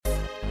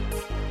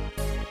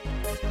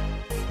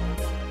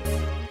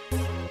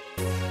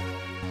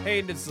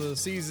Hayden, it's the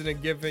season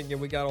of giving,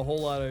 and we got a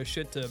whole lot of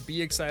shit to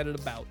be excited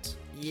about.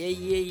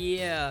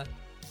 Yeah.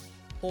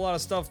 Whole lot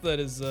of stuff that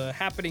is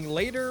happening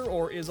later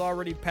or is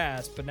already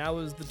past, but now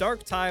is the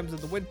dark times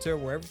of the winter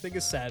where everything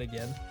is sad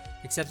again.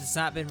 Except it's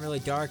not been really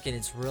dark and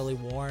it's really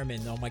warm,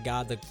 and oh my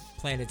god, the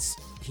planet's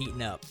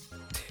heating up.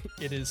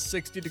 It is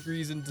 60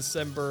 degrees in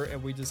December,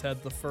 and we just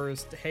had the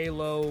first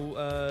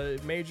Halo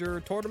major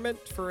tournament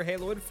for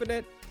Halo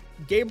Infinite.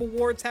 Game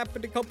Awards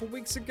happened a couple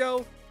weeks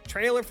ago.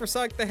 Trailer for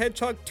Sonic the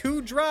Hedgehog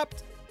 2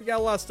 dropped. We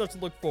got a lot of stuff to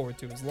look forward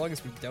to, as long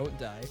as we don't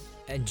die.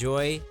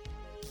 Enjoy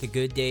the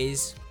good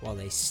days while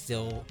they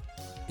still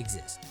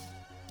exist.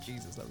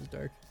 Jesus, that was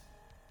dark.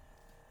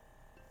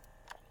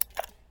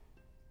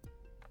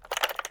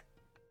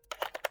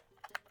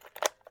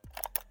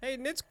 Hey,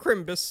 it's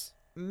Crimbus.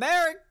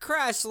 Merry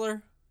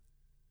Chrysler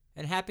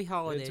and happy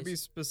holidays. To be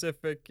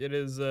specific, it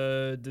is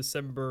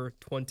December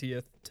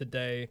 20th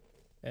today,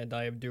 and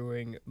I am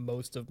doing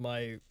most of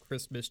my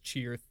Christmas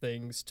cheer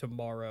things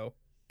tomorrow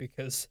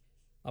because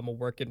I'm a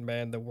working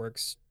man that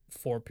works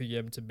 4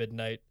 p.m. to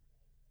midnight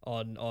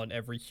on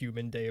every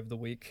human day of the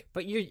week.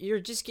 But you're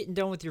just getting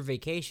done with your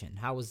vacation.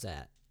 How was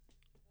that?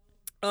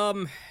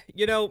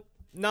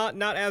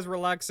 Not as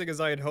relaxing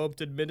as I had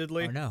hoped,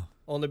 admittedly. Oh no.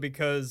 Only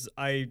because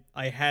I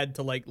had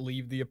to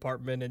leave the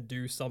apartment and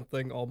do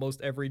something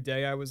almost every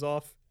day I was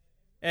off.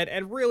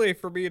 And really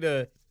for me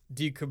to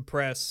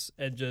decompress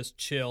and just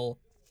chill,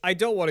 I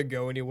don't want to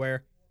go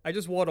anywhere. I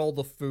just want all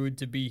the food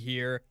to be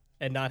here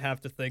and not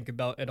have to think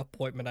about an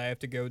appointment I have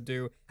to go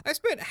do. I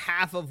spent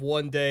half of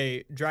one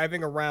day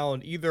driving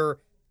around either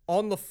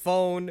on the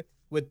phone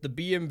with the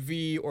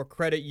BMV or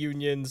credit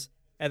unions,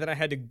 and then I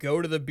had to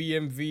go to the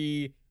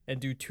BMV and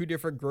do 2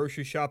 different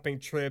grocery shopping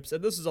trips,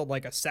 and this is on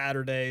a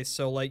Saturday,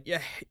 so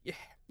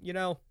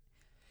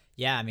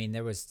Yeah, I mean,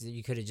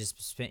 you could have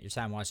just spent your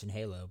time watching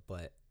Halo,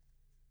 but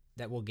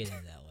we'll get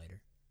into that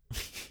later.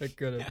 I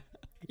could have.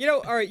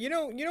 All right,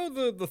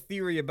 the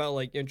theory about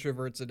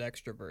introverts and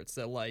extroverts,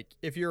 that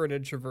if you're an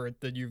introvert,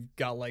 then you've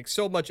got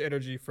so much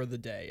energy for the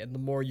day, and the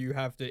more you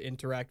have to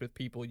interact with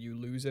people, you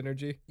lose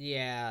energy.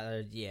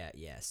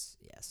 Yes.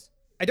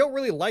 I don't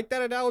really like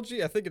that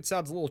analogy. I think it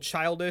sounds a little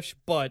childish,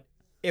 but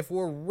if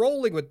we're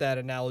rolling with that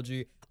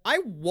analogy,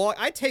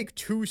 I take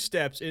 2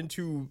 steps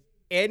into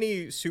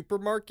any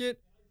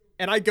supermarket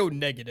and I go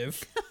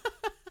negative.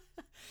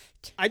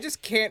 I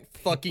just can't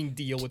fucking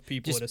deal with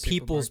people in a supermarket.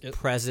 People's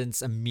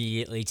presence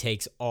immediately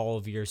takes all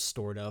of your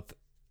stored up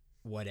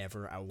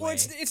whatever away. Well,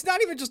 it's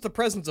not even just the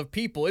presence of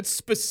people. It's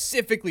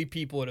specifically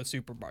people in a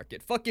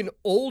supermarket. Fucking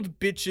old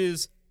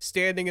bitches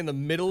standing in the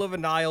middle of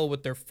an aisle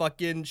with their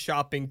fucking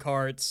shopping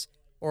carts,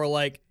 or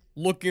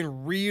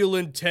looking real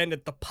intent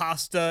at the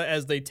pasta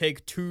as they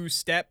take 2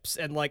 steps,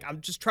 and I'm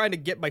just trying to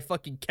get my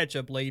fucking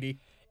ketchup, lady.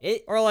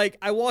 Or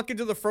I walk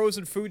into the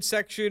frozen food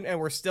section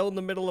and we're still in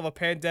the middle of a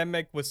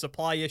pandemic with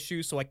supply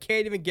issues, so I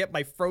can't even get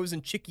my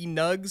frozen chicken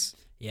nugs.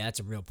 Yeah, that's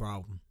a real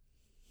problem.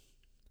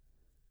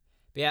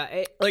 But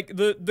yeah,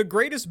 the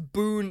greatest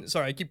boon,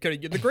 sorry, I keep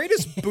cutting you. The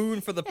greatest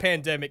boon for the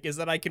pandemic is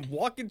that I can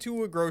walk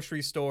into a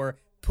grocery store,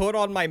 put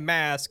on my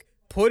mask,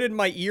 put in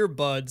my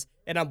earbuds,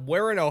 and I'm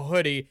wearing a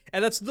hoodie,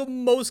 and that's the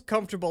most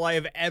comfortable I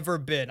have ever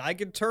been. I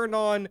can turn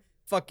on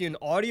fucking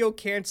audio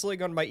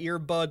canceling on my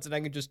earbuds, and I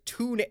can just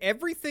tune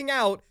everything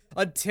out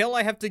until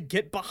I have to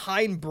get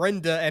behind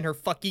Brenda and her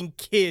fucking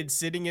kid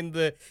sitting in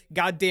the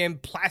goddamn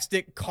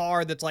plastic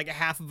car that's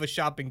half of a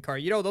shopping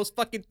cart. Those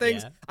fucking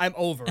things? Yeah. I'm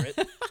over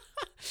it.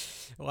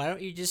 Why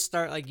don't you just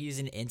start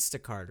using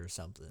Instacart or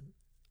something?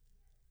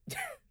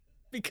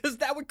 Because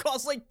that would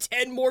cost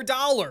 $10 more.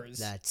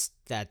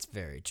 That's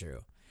very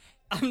true.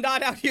 I'm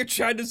not out here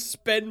trying to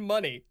spend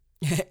money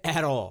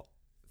at all.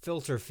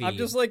 Filter fee. I'm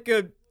just like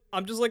a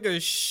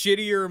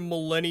shittier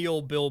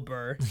millennial Bill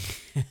Burr.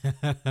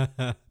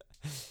 But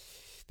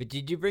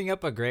did you bring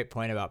up a great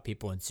point about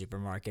people in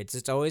supermarkets?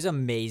 It's always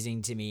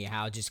amazing to me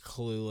how just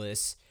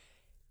clueless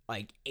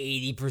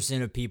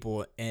 80% of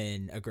people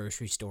in a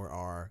grocery store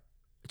are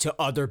to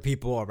other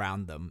people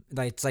around them.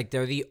 It's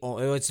they're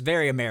it's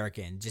very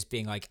American, just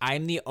being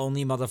I'm the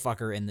only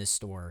motherfucker in this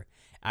store.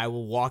 I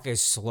will walk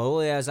as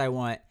slowly as I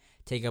want,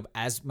 take up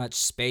as much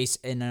space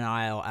in an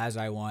aisle as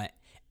I want,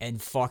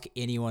 and fuck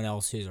anyone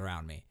else who's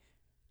around me.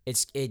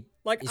 It's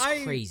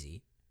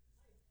crazy.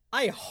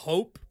 I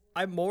hope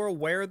I'm more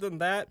aware than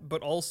that,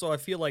 but also I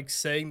feel like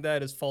saying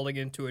that is falling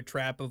into a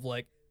trap of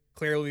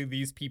clearly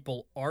these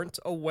people aren't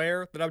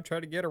aware that I'm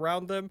trying to get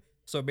around them.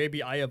 So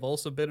maybe I have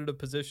also been in a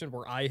position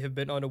where I have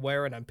been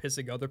unaware and I'm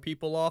pissing other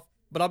people off.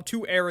 But I'm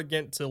too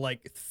arrogant to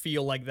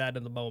feel like that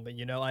in the moment,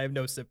 I have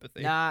no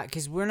sympathy. Nah,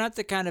 because we're not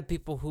the kind of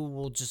people who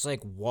will just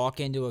walk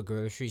into a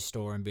grocery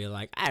store and be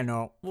I don't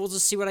know, we'll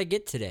just see what I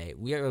get today.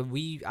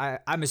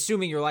 I'm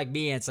assuming you're like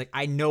me, and it's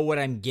I know what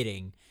I'm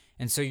getting,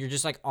 and so you're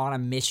just on a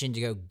mission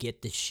to go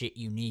get the shit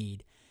you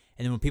need.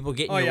 And then when people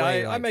get in your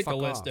way, I make a fuck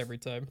list off. every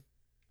time.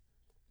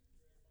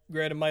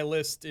 Granted, my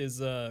list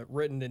is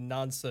written in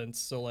nonsense,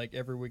 so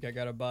every week I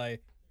gotta buy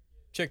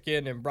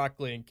chicken and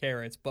broccoli and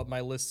carrots, but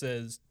my list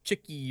says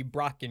chicky,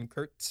 brock, and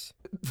Kurtz.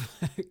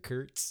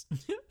 Kurtz.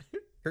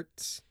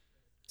 Kurtz.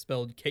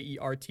 spelled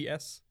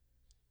Kerts.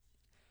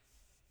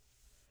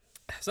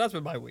 So that's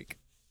been my week.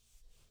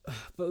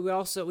 But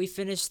we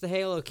finished the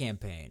Halo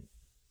campaign.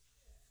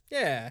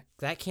 Yeah.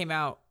 That came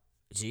out,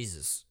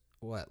 Jesus,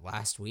 what,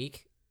 last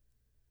week?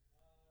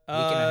 Week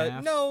and a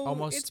half? No,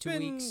 almost it's 2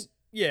 been, weeks.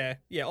 Yeah,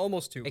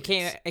 almost 2 weeks.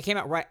 It came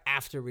out right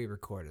after we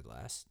recorded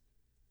last.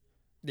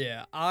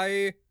 Yeah,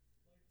 I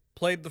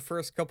played the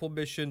first couple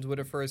missions when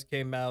it first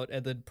came out,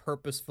 and then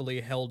purposefully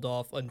held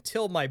off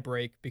until my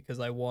break because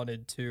I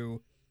wanted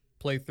to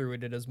play through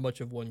it in as much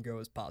of one go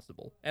as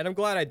possible. And I'm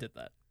glad I did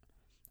that.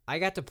 I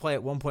got to play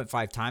it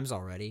 1.5 times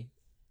already,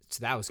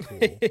 so that was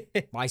cool.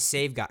 My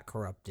save got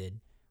corrupted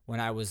when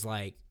I was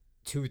like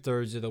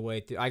 2/3 of the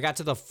way through. I got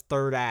to the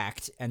third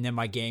act, and then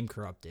my game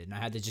corrupted, and I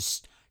had to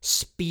just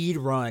speed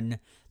run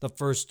the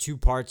first 2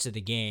 parts of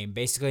the game,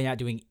 basically not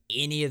doing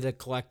any of the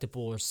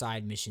collectible or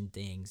side mission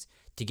things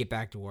to get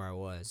back to where I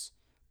was.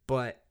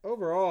 But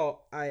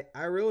overall,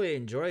 I really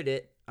enjoyed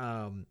it.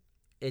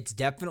 It's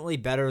definitely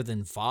better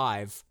than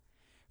 5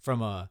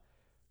 from a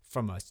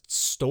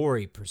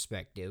story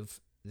perspective.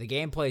 The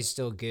gameplay is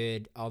still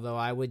good, although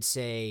I would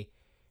say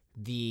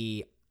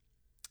the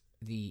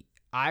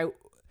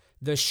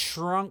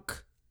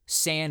shrunk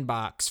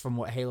sandbox from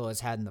what Halo has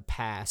had in the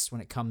past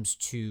when it comes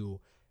to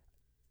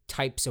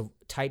types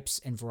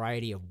and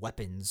variety of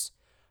weapons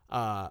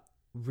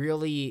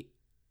really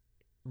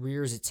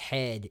rears its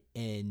head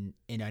in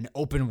an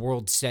open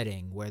world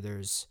setting where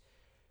there's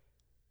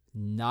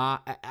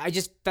not. I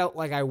just felt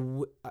like there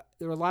were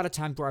a lot of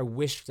times where I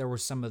wished there were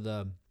some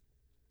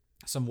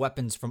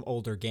weapons from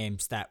older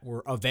games that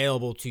were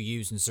available to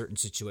use in certain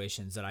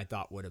situations that I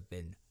thought would have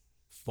been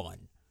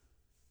fun.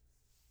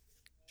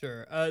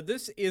 Sure.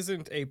 This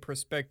isn't a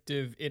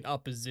perspective in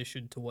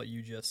opposition to what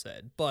you just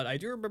said, but I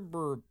do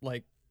remember,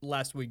 like,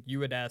 last week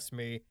you had asked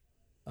me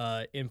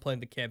in playing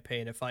the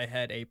campaign if I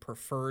had a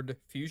preferred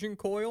fusion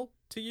coil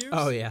to use.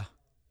 Oh, yeah.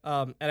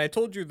 And I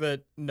told you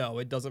that, no,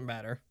 it doesn't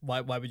matter.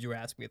 Why would you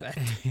ask me that?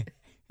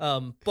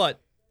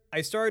 But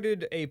I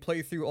started a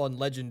playthrough on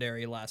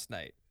Legendary last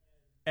night.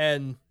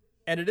 And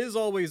it is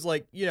always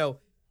like,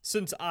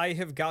 since I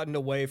have gotten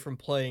away from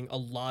playing a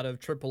lot of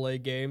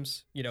AAA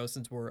games,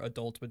 since we're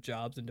adults with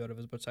jobs and don't have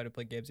as much time to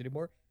play games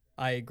anymore,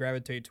 I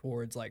gravitate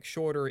towards like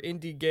shorter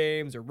indie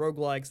games or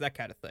roguelikes, that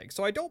kind of thing.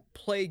 So I don't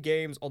play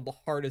games on the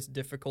hardest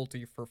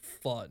difficulty for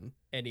fun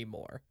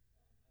anymore.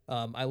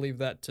 I leave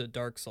that to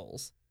Dark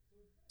Souls.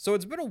 So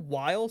it's been a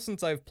while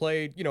since I've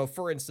played,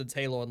 for instance,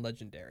 Halo and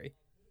Legendary.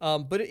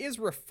 But it is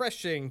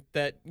refreshing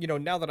that,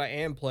 now that I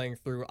am playing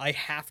through, I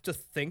have to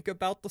think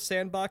about the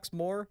sandbox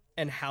more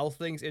and how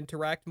things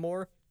interact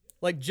more.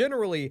 Like,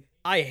 generally,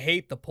 I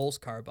hate the pulse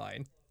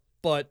carbine,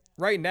 but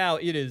right now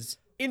it is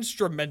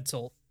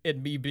instrumental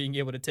in me being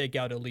able to take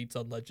out elites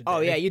on Legendary.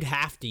 Oh, yeah, you'd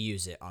have to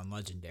use it on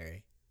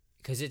Legendary.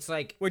 Because it's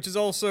like... Which has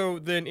also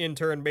then, in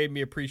turn, made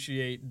me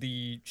appreciate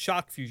the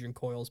shock fusion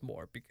coils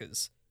more,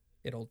 because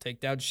it'll take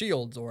down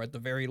shields, or at the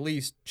very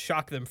least,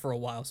 shock them for a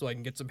while so I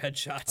can get some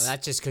headshots. Well,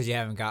 that's just because you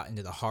haven't gotten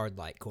to the hard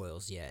light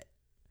coils yet.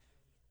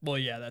 Well,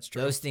 yeah, that's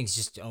true. Those things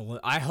just...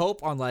 I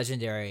hope on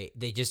Legendary,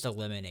 they just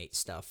eliminate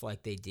stuff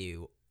like they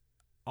do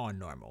on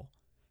normal.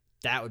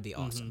 That would be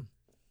awesome. Mm-hmm.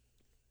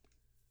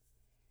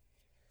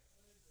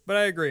 But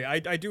I agree.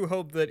 I do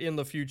hope that in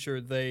the future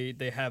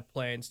they have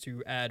plans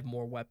to add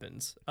more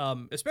weapons.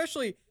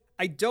 Especially,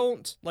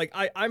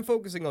 I'm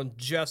focusing on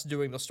just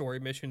doing the story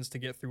missions to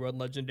get through on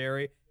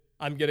Legendary.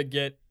 I'm going to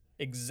get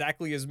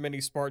exactly as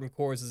many Spartan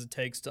cores as it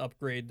takes to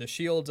upgrade the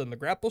shields and the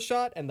grapple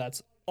shot, and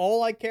that's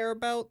all I care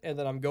about. And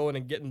then I'm going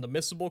and getting the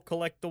missable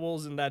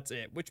collectibles, and that's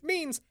it. Which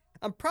means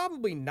I'm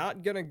probably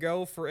not going to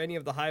go for any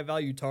of the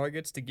high-value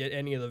targets to get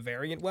any of the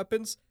variant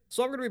weapons.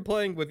 So I'm going to be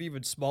playing with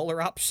even smaller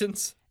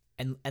options.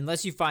 And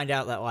unless you find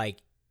out that,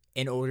 like,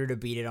 in order to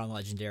beat it on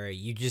Legendary,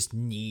 you just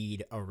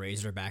need a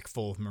Razorback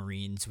full of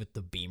Marines with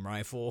the beam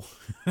rifle.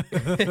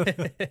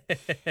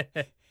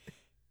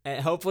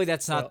 And hopefully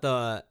that's not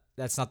the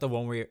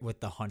one with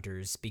the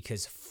hunters,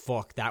 because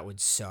fuck, that would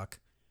suck.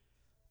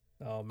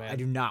 Oh man, I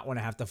do not want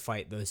to have to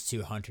fight those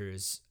 2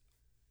 hunters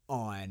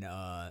on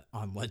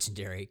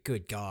Legendary.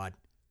 Good God.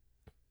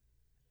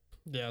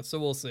 Yeah, so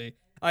we'll see.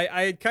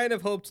 I had kind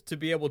of hoped to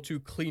be able to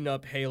clean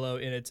up Halo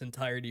in its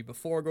entirety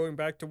before going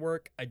back to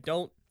work. I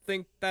don't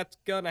think that's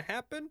gonna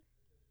happen,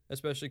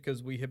 especially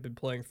because we have been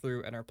playing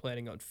through and are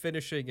planning on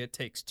finishing It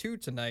Takes Two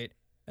tonight,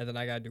 and then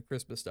I gotta do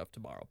Christmas stuff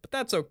tomorrow. But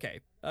that's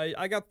okay.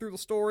 I got through the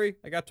story.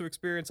 I got to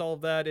experience all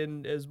of that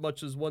in as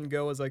much as one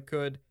go as I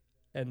could,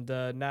 and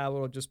now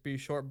it'll just be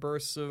short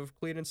bursts of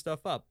cleaning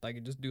stuff up. I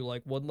can just do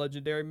like one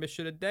Legendary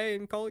mission a day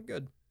and call it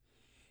good.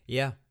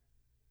 Yeah,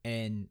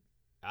 and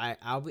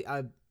I'll be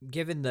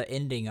given the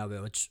ending of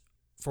it, which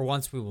for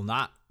once we will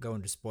not go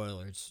into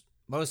spoilers,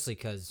 mostly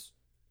because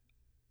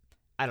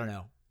I don't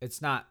know.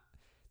 It's not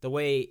the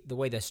way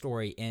the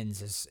story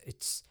ends is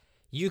it's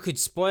you could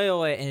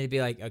spoil it and it'd be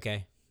like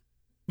okay,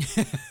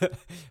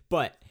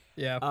 but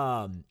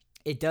yeah,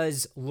 it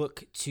does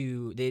look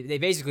to they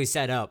basically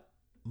set up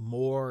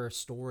more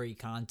story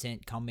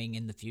content coming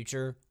in the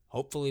future.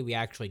 Hopefully we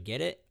actually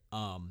get it.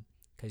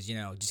 because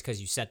just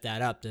because you set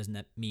that up doesn't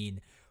that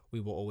mean we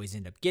will always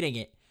end up getting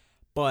it.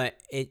 But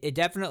it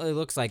definitely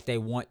looks like they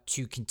want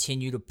to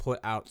continue to put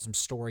out some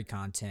story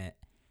content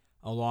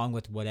along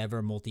with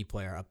whatever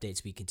multiplayer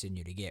updates we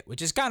continue to get,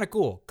 which is kind of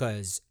cool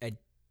because it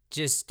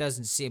just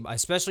doesn't seem,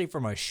 especially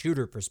from a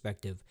shooter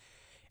perspective,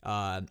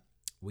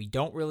 we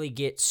don't really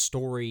get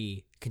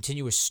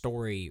continuous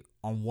story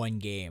on one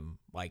game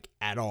like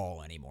at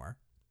all anymore.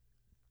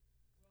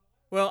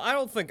 Well, I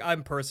don't think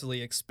I'm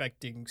personally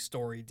expecting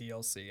story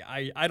DLC.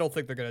 I don't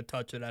think they're going to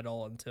touch it at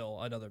all until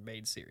another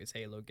main series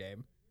Halo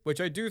game,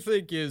 which I do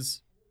think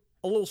is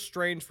a little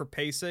strange for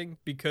pacing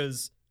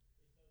because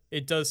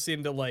it does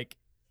seem to like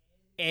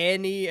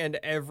any and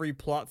every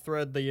plot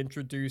thread they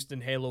introduced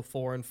in Halo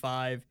 4 and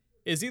 5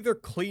 is either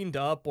cleaned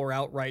up or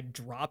outright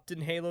dropped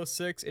in Halo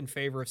 6 in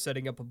favor of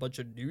setting up a bunch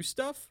of new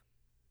stuff.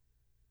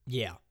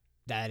 Yeah,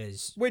 that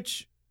is.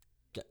 Which,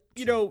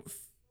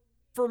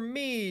 for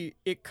me,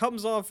 it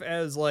comes off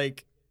as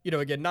like,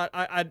 again, not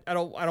I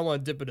don't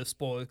want to dip into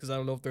spoilers because I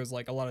don't know if there's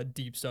like a lot of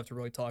deep stuff to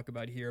really talk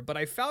about here, but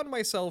I found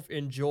myself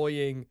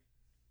enjoying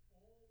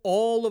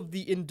all of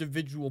the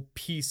individual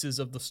pieces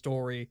of the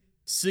story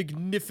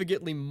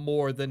significantly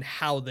more than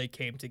how they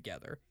came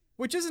together.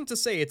 Which isn't to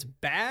say it's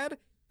bad,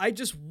 I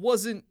just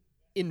wasn't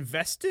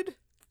invested.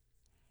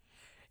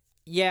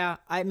 Yeah,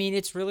 I mean,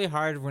 it's really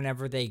hard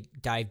whenever they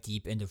dive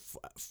deep into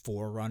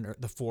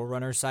the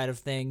Forerunner side of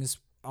things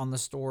on the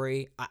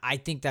story. I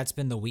think that's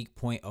been the weak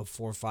point of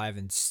 4, 5,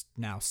 and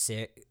now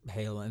 6,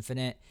 Halo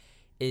Infinite,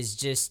 is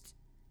just,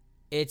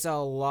 it's a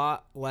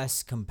lot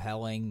less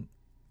compelling,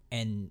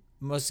 and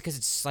mostly because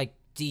it's like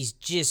these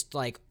just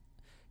like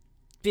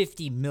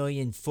 50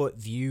 million foot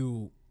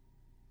view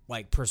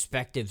like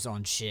perspectives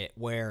on shit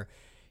where,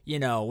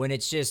 when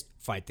it's just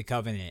fight the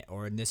Covenant,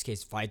 or in this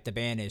case, fight the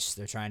Banished,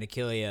 they're trying to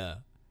kill you.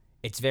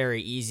 It's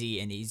very easy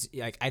and easy.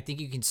 Like, I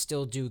think you can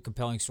still do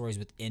compelling stories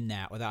within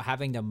that without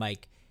having to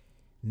like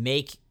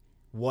make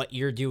what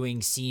you're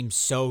doing seem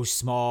so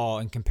small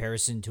in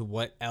comparison to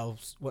what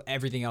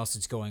everything else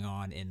that's going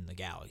on in the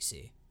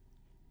galaxy.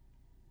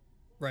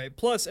 Right.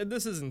 Plus, and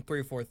this isn't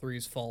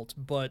 343's fault,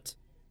 but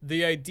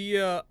the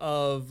idea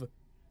of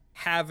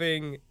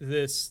having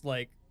this,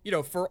 like,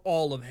 for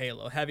all of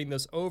Halo, having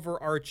this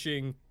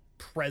overarching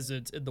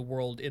presence in the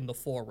world in the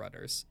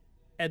Forerunners,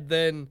 and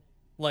then,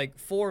 like,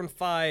 4 and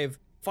 5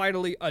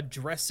 finally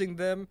addressing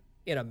them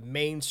in a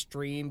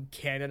mainstream,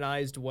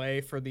 canonized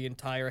way for the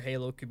entire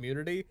Halo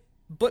community,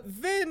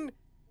 but then,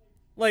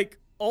 like,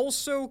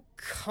 also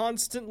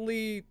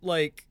constantly,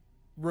 like,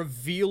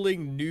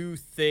 revealing new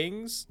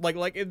things.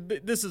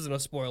 This isn't a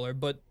spoiler,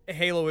 but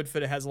Halo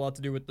Infinite has a lot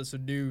to do with this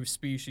new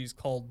species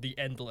called the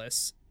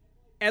Endless.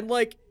 And,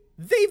 like,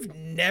 they've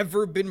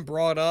never been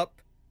brought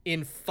up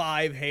in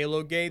 5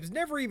 Halo games,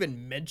 never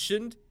even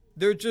mentioned.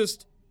 They're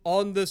just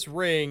on this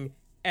ring,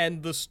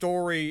 and the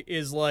story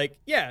is like,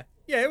 yeah,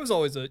 it was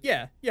always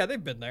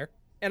they've been there.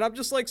 And I'm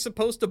just, like,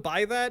 supposed to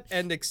buy that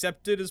and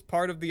accept it as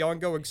part of the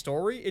ongoing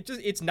story.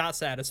 It's not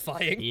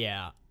satisfying.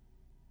 Yeah.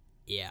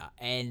 Yeah,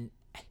 and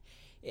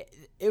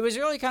it was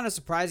really kind of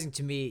surprising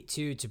to me,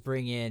 too, to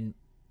bring in,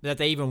 that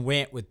they even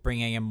went with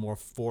bringing in more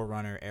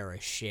Forerunner era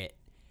shit.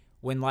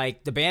 When,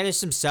 like, the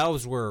Banished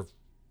themselves were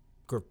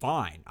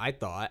fine, I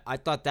thought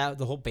that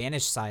the whole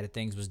Banished side of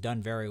things was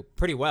done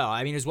pretty well.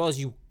 I mean, as well as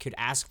you could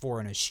ask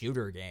for in a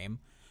shooter game.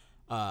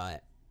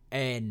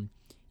 And,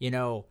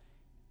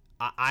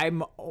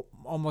 I'm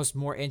almost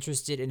more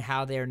interested in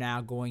how they're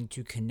now going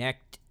to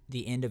connect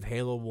the end of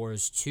Halo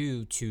Wars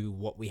 2 to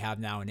what we have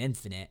now in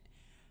Infinite,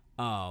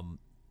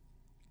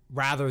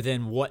 rather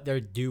than what they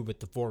do with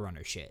the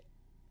Forerunner shit.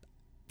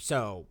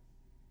 So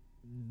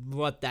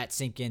let that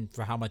sink in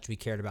for how much we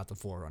cared about the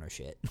Forerunner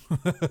shit.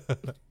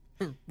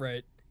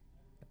 Right.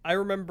 I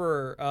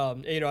remember,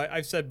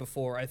 I've said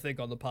before, I think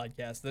on the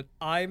podcast, that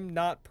I'm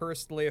not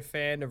personally a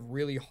fan of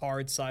really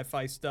hard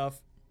sci-fi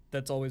stuff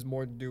that's always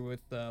more to do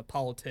with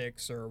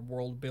politics or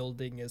world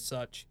building as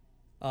such.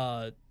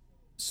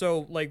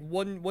 So, like,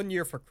 one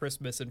year for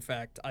Christmas, in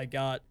fact, I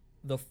got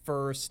the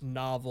first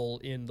novel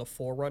in the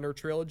Forerunner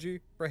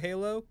trilogy for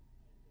Halo.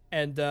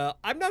 And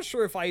I'm not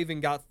sure if I even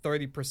got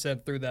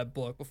 30% through that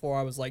book before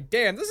I was like,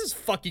 damn, this is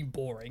fucking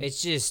boring.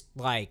 It's just,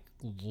 like,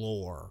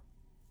 lore.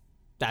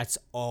 That's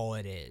all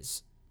it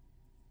is.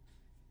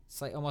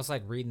 It's like almost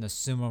like reading the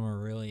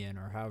Silmarillion,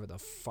 or however the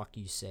fuck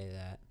you say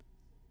that.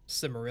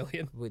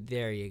 Silmarillion.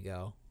 There you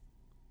go.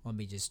 Let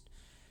me just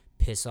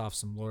piss off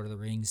some Lord of the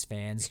Rings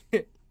fans.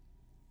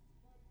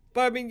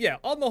 But I mean, yeah,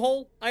 on the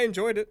whole, I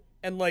enjoyed it.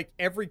 And, like,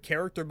 every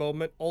character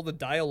moment, all the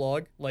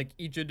dialogue, like,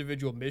 each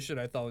individual mission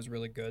I thought was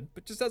really good.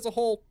 But just as a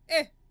whole,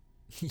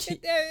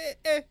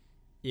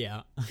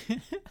 Yeah.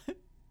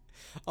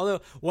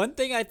 Although, one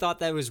thing I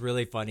thought that was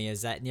really funny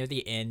is that near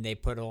the end, they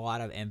put a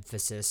lot of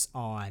emphasis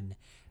on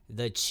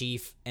the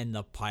chief and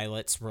the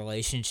pilot's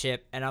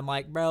relationship. And I'm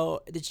like,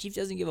 bro, the chief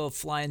doesn't give a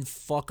flying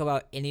fuck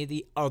about any of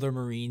the other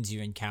Marines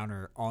you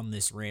encounter on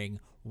this ring.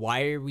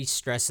 Why are we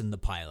stressing the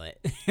pilot?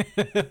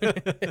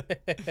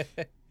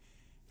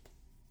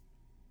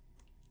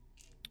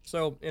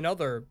 So, in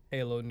other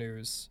Halo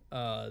news,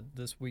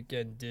 this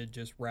weekend did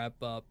just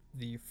wrap up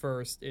the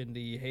first in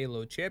the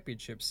Halo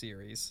Championship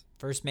Series.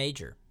 First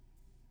major.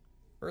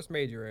 First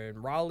major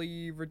in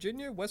Raleigh,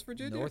 Virginia, West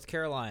Virginia, North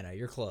Carolina.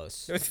 You're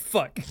close.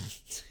 Fuck.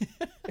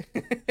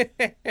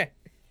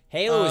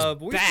 Halo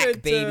is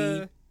back,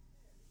 baby.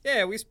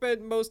 Yeah, we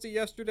spent most of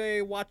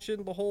yesterday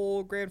watching the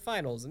whole grand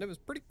finals, and it was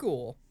pretty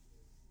cool.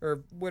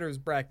 Or winners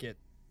bracket,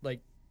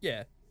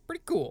 yeah,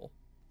 pretty cool.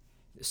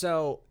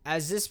 So,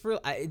 as this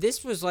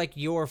was like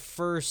your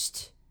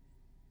first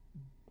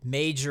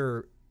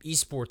major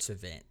esports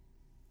event,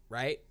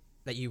 right?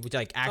 That you would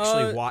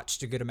actually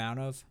watched a good amount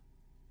of.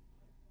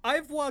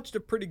 I've watched a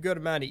pretty good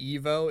amount of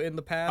Evo in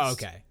the past.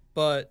 Okay,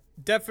 but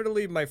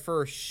definitely my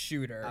first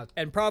shooter,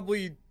 and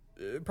probably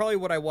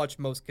what I watch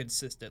most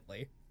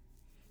consistently.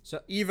 So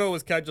Evo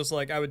was kind of just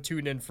I would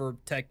tune in for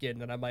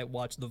Tekken, and I might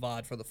watch the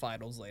VOD for the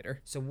finals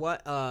later. So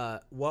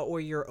what were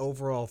your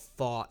overall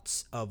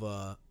thoughts of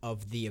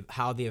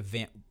how the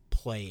event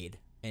played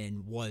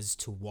and was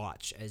to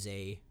watch as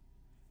a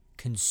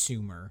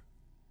consumer?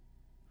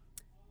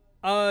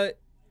 I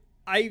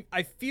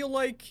feel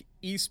like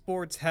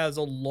esports has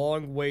a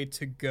long way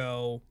to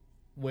go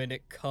when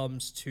it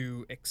comes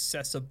to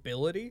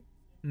accessibility.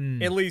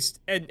 At least,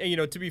 and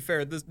to be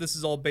fair, this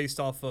is all based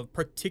off of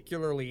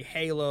particularly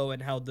Halo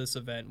and how this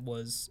event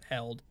was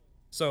held.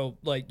 So,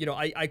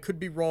 I could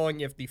be wrong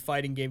if the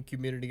fighting game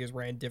community is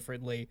ran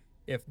differently,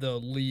 if the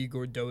League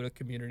or Dota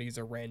communities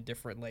are ran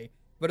differently.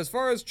 But as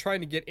far as trying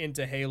to get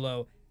into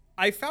Halo,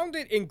 I found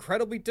it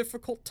incredibly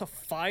difficult to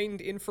find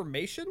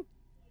information.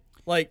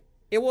 It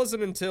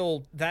wasn't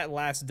until that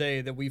last day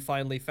that we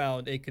finally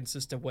found a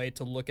consistent way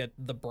to look at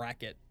the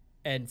bracket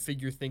and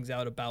figure things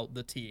out about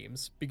the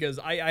teams, because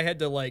I had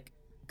to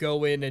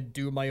go in and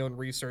do my own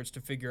research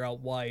to figure out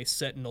why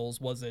Sentinels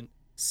wasn't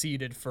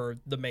seeded for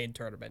the main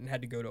tournament and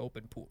had to go to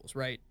open pools,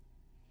 right?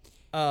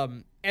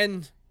 And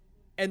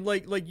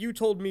like you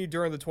told me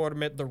during the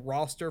tournament, the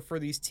roster for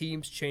these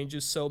teams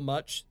changes so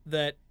much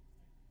that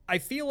I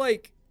feel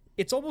like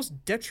it's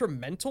almost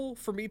detrimental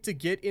for me to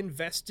get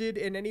invested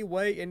in any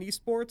way in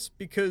esports,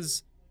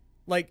 because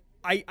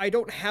I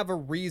don't have a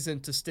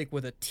reason to stick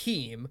with a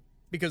team,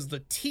 because the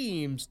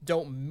teams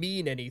don't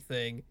mean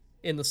anything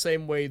in the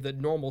same way that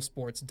normal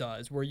sports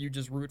does, where you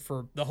just root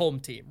for the home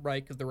team,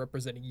 right? Because they're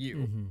representing you.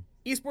 Mm-hmm.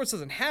 Esports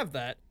doesn't have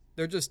that.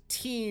 They're just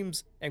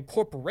teams and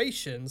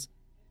corporations.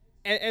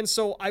 And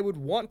so I would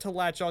want to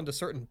latch on to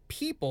certain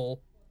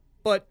people,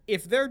 but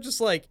if they're just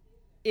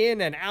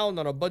in and out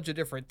on a bunch of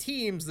different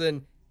teams,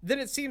 then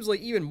it seems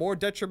even more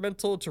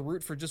detrimental to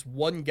root for just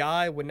one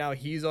guy when now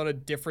he's on a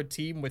different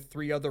team with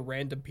 3 other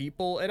random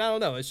people. And I don't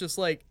know, it's just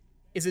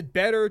is it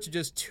better to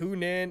just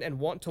tune in and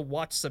want to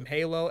watch some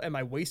Halo? Am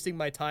I wasting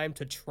my time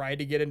to try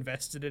to get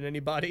invested in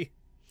anybody?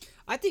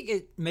 I think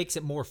it makes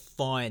it more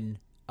fun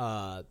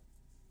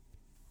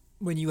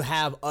when you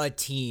have a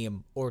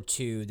team or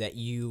two that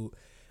you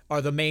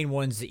are the main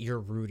ones that you're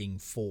rooting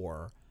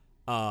for.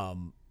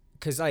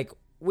 Because I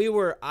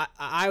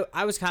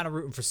was kind of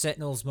rooting for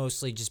Sentinels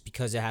mostly just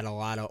because it had a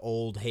lot of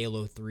old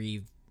Halo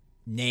 3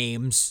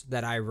 names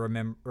that I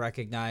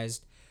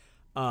recognized.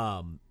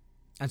 And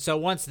so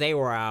once they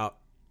were out,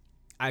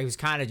 I was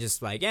kind of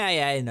just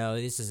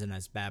this isn't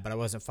as bad, but I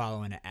wasn't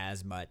following it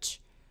as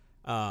much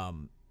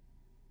from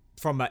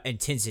an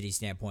intensity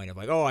standpoint of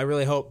I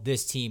really hope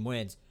this team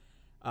wins.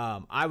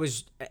 But at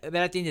the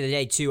end of the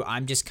day, too,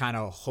 I'm just kind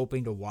of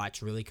hoping to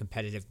watch really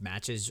competitive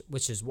matches,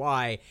 which is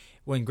why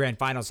when grand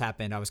finals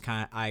happened, I was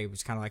kind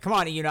of come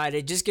on,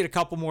 United, just get a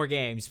couple more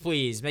games,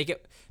 please, make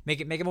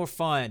it more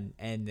fun.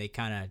 And they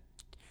kind of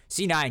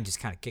C9 just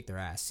kind of kicked their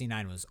ass.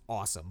 C9 was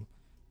awesome.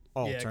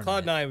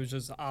 Cloud9 was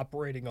just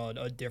operating on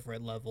a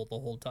different level the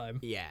whole time.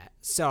 Yeah,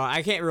 so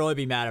I can't really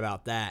be mad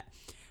about that.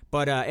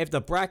 But if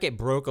the bracket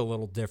broke a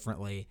little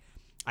differently,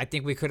 I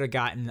think we could have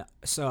gotten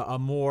a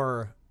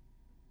more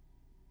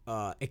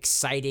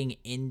exciting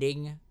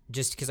ending,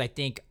 just because I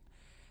think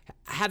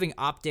having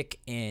Optic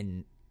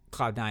and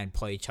Cloud9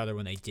 play each other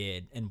when they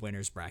did in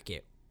winners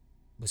bracket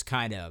was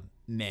kind of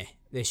meh.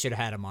 They should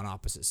have had them on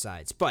opposite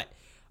sides. But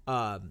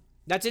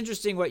that's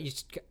interesting what you...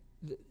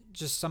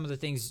 Just some of the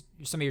things,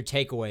 some of your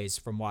takeaways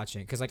from watching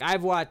it. Because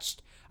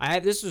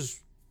this was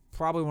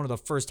probably one of the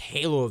first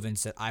Halo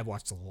events that I've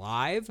watched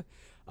live.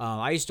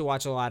 I used to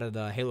watch a lot of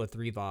the Halo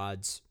 3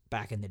 VODs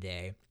back in the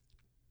day.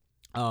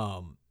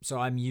 So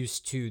I'm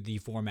used to the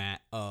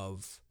format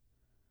of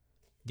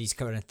these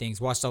kind of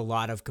things. Watched a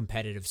lot of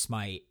competitive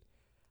Smite.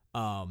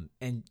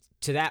 And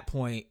to that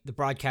point, the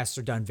broadcasts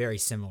are done very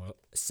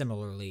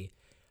similarly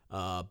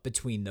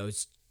between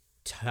those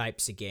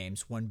types of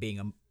games. One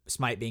being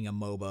Smite being a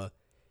MOBA,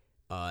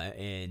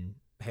 and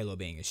Halo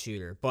being a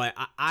shooter. But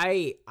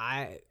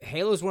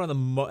Halo's one of the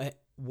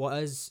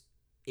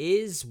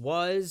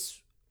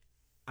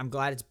I'm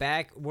glad it's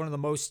back, one of the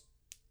most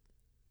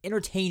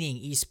entertaining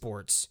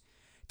esports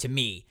to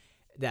me,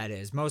 that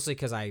is. Mostly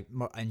because I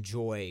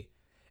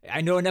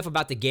know enough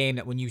about the game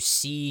that when you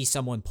see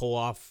someone pull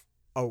off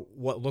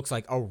what looks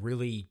like a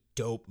really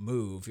dope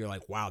move, you're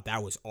like, wow,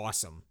 that was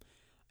awesome.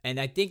 And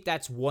I think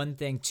that's one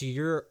thing to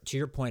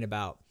your point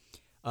about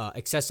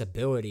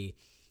accessibility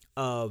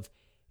of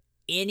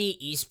any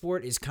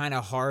esport is kind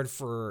of hard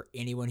for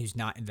anyone who's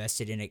not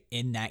invested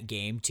in that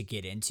game to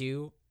get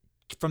into,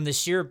 from the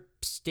sheer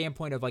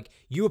standpoint of like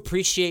you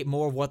appreciate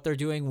more of what they're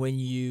doing when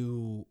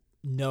you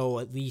know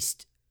at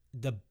least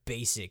the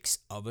basics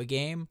of a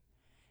game,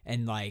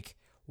 and like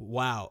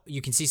wow,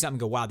 you can see something and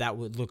go wow, that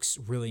looks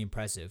really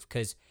impressive.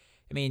 Because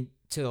I mean,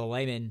 to the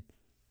layman,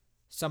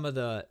 some of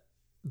the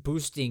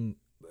boosting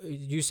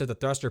use of the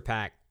thruster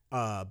pack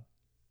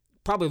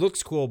probably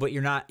looks cool, but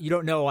you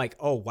don't know like,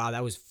 oh wow,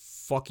 that was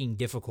fucking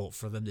difficult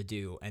for them to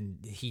do, and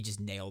he just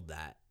nailed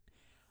that.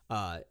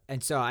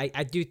 And so I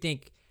do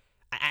think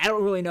I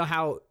don't really know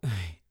how,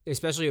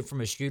 especially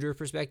from a shooter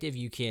perspective,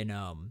 you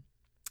can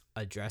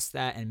address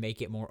that and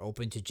make it more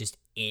open to just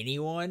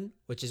anyone,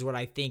 which is what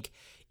I think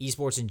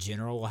esports in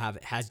general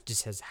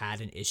has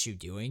had an issue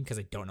doing, because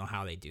I don't know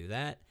how they do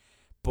that.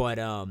 But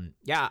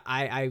yeah,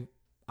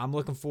 I'm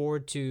looking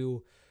forward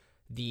to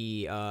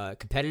the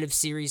competitive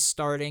series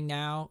starting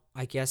now,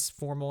 I guess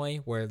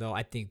formally, where they'll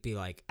I think be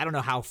like, I don't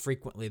know how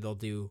frequently they'll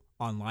do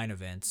online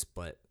events,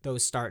 but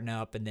those starting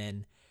up, and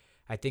then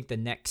I think the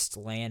next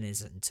LAN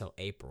isn't until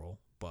April.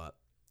 But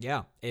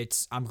yeah,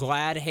 I'm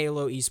glad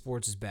Halo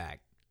Esports is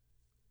back.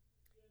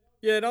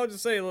 Yeah, and I'll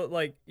just say,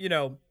 like,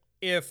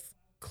 if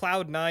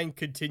Cloud9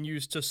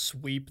 continues to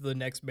sweep the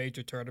next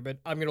major tournament,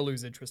 I'm gonna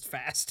lose interest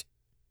fast.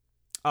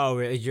 Oh,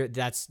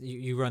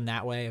 you run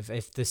that way?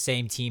 If the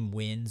same team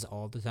wins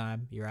all the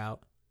time, you're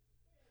out?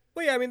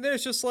 Well, yeah, I mean,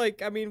 there's just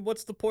like,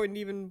 what's the point in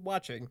even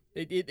watching?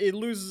 It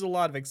loses a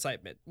lot of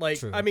excitement. Like,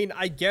 True. I mean,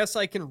 I guess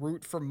I can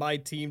root for my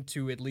team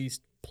to at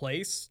least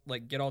place,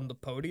 like get on the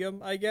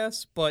podium, I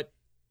guess, but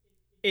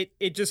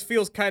it just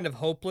feels kind of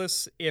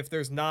hopeless if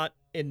there's not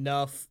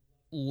enough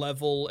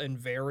level and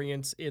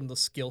variance in the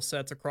skill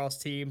sets across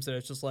teams, and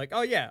it's just like,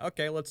 oh yeah,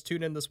 okay, let's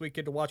tune in this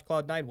weekend to watch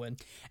Cloud9 win.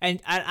 And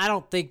I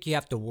don't think you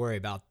have to worry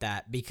about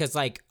that, because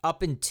like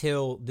up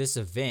until this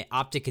event,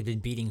 Optic had been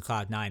beating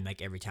Cloud9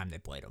 like every time they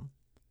played them.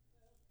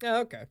 Yeah,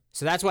 okay.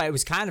 So that's why it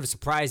was kind of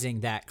surprising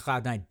that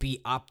Cloud9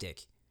 beat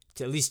Optic,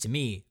 at least to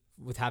me,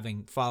 with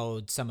having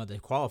followed some of the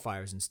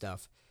qualifiers and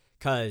stuff,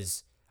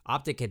 because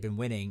Optic had been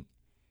winning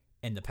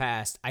in the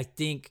past. I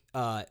think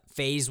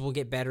FaZe will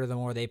get better the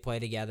more they play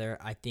together.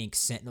 I think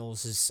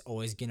Sentinels is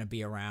always going to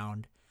be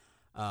around.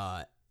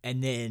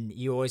 And then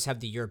you always have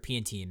the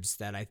European teams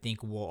that I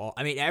think will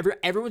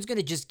everyone's going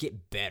to just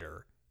get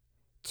better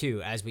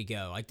too as we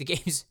go. Like the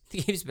game's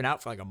been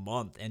out for like a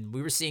month, and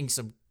we were seeing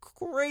some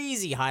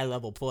crazy high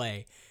level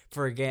play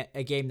for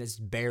a game that's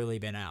barely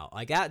been out.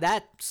 Like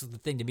that's the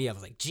thing to me. I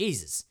was like,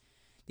 Jesus,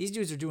 these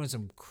dudes are doing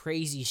some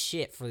crazy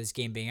shit for this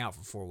game being out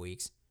for 4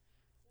 weeks.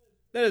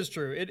 That is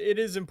true. It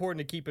is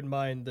important to keep in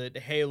mind that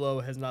Halo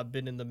has not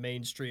been in the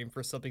mainstream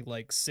for something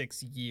like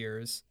 6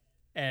 years.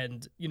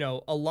 And,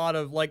 a lot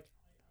of, like,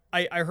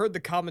 I heard the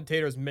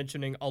commentators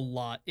mentioning a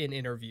lot in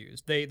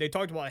interviews. They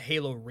talked about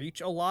Halo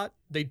Reach a lot.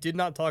 They did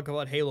not talk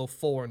about Halo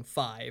 4 and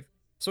 5.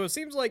 So it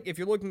seems like if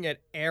you're looking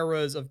at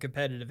eras of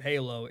competitive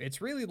Halo,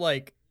 it's really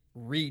like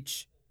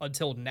Reach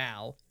until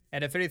now.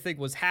 And if anything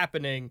was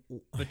happening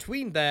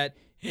between that,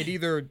 it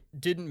either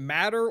didn't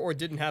matter or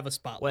didn't have a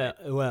spotlight.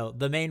 Well,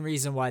 the main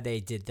reason why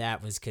they did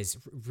that was because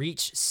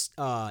Reach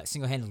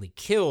single-handedly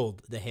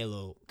killed the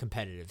Halo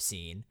competitive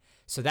scene.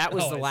 So that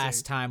was the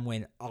last time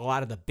when a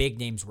lot of the big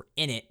names were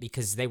in it,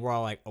 because they were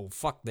all like, "Oh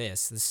fuck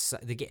this!"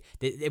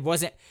 It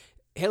wasn't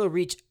Halo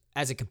Reach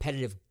as a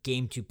competitive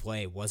game to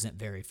play wasn't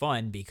very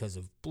fun because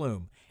of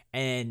Bloom,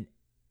 and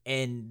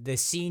the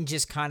scene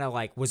just kind of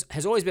like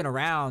has always been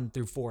around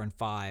through 4 and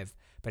 5,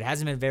 but it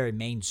hasn't been very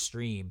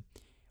mainstream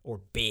or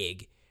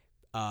big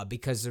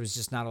because there was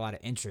just not a lot of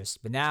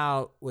interest. But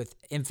now with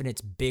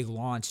Infinite's big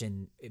launch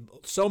and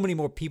so many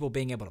more people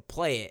being able to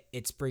play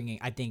it,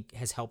 I think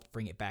has helped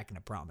bring it back into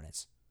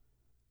prominence.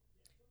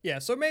 Yeah,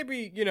 so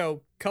maybe,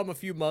 come a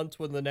few months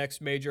when the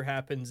next major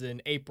happens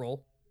in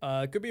April,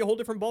 it could be a whole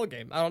different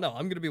ballgame. I don't know.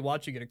 I'm going to be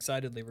watching it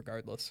excitedly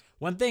regardless.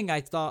 One thing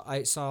I thought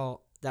I saw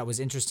that was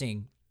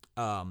interesting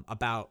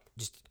about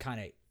just kind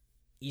of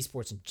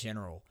esports in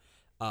general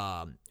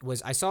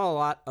was I saw a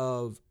lot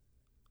of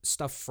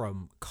stuff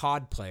from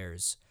COD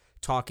players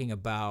talking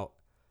about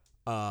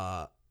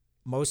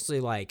mostly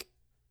like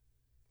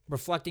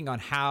reflecting on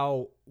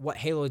what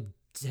Halo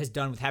has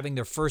done with having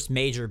their first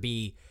major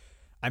be,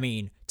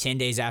 10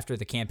 days after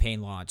the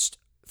campaign launched,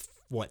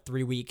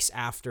 3 weeks,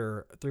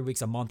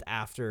 a month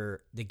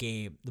after the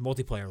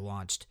multiplayer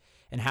launched,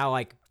 and how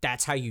like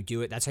that's how you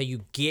do it. That's how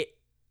you get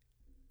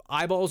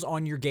eyeballs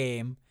on your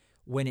game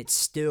when it's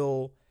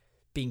still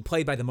being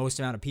played by the most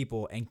amount of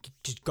people and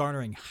just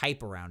garnering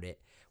hype around it.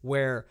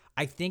 Where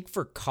I think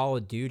for Call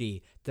of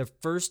Duty, the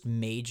first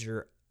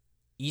major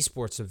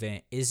esports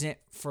event isn't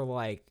for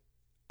like,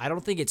 I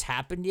don't think it's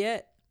happened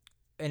yet.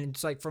 And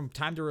it's like from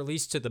time to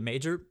release to the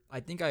major, I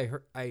think I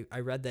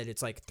read that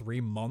it's like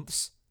 3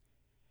 months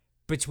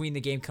between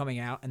the game coming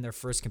out and their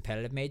first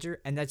competitive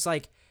major. And that's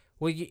like,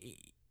 well,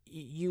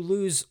 you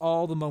lose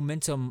all the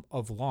momentum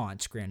of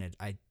launch. Granted,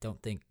 I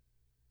don't think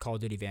Call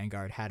of Duty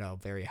Vanguard had a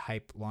very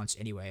hype launch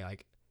anyway.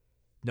 Like,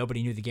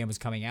 nobody knew the game was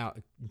coming out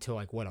until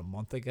like a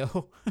month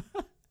ago.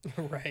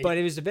 Right. But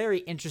it was a very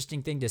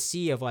interesting thing to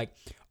see of like,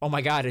 oh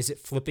my God, is it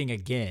flipping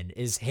again?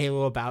 Is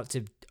Halo about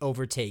to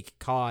overtake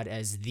COD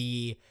as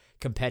the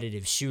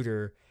competitive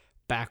shooter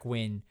back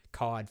when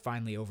COD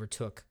finally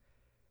overtook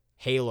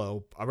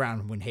Halo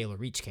around when Halo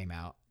Reach came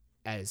out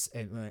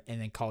and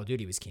then Call of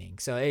Duty was king.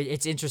 So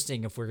it's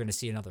interesting if we're going to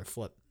see another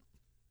flip.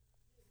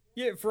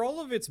 Yeah, for all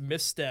of its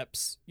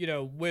missteps,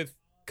 with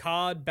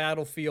COD,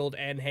 Battlefield,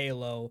 and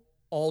Halo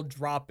all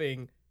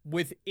dropping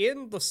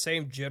within the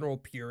same general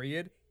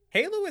period,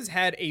 Halo has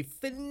had a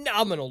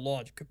phenomenal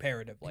launch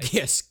comparatively.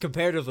 Yes,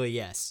 comparatively,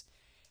 yes.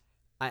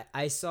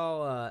 I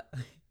saw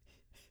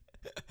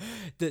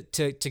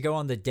to go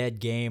on the dead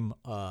game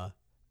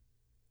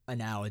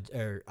analogy,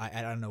 or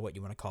I don't know what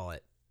you want to call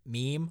it.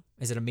 Meme?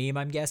 Is it a meme?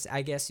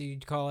 I guess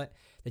you'd call it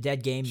the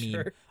dead game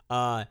Sure.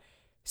 meme.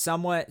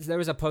 Somewhat. There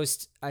was a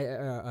post.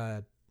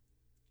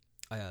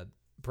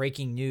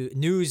 Breaking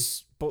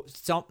news,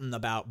 something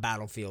about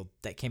Battlefield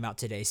that came out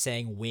today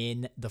saying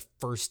when the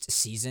first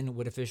season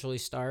would officially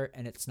start,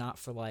 and it's not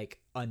for like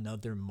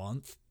another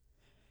month.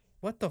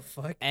 What the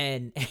fuck?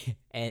 And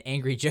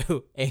Angry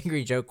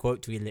Joe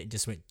quote tweeted it and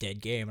just went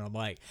dead game, and I'm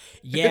like,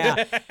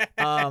 yeah.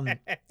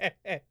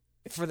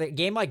 For the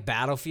game like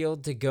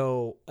Battlefield to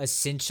go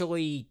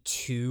essentially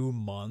 2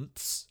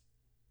 months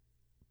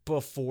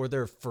before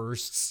their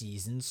first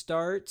season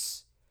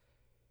starts,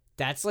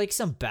 that's like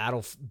some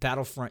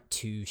Battlefront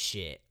 2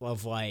 shit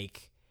of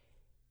like,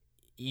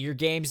 your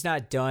game's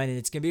not done and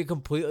it's gonna be a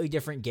completely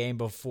different game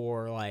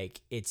before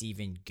like it's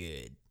even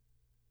good.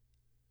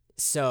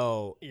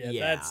 So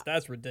yeah.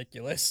 That's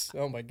ridiculous.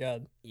 Oh my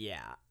God.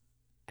 Yeah,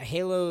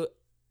 Halo,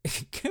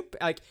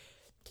 like,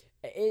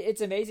 it's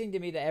amazing to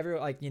me that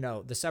everyone, like,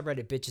 the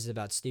subreddit bitches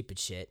about stupid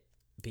shit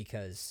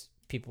because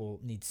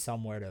people need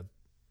somewhere to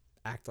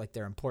act like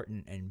they're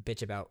important and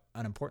bitch about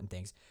unimportant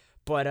things.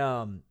 But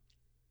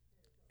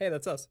hey,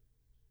 that's us.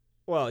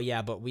 well,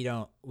 yeah, but we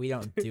don't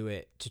do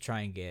it to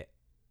try and get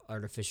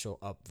artificial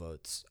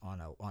upvotes on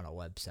a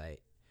website.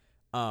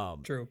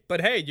 True.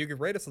 But hey, you can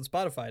rate us on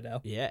Spotify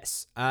now.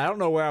 Yes. I don't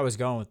know where I was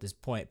going with this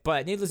point,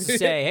 but needless to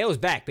say, Halo's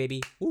back,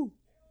 baby. Woo.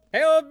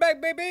 Halo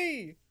back,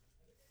 baby!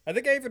 I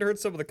think I even heard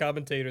some of the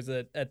commentators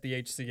at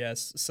the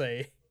HCS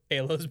say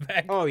Halo's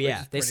back. Oh,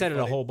 yeah. They said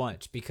funny. it a whole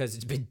bunch because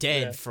it's been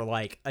dead for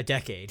like a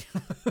decade.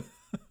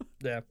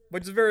 Yeah,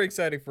 which is very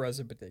exciting for us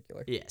in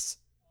particular. Yes.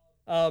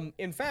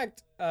 In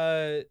fact,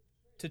 to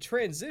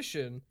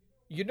transition,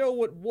 you know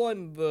what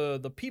won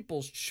the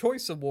People's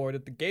Choice Award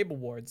at the Game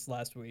Awards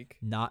last week?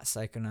 Not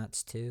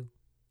Psychonauts 2?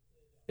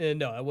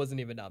 No, I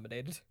wasn't even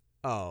nominated.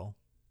 Oh.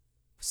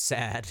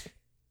 Sad.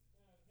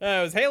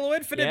 It was Halo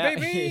Infinite, Yeah.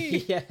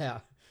 baby! Yeah.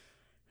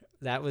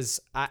 That was,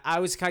 I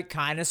was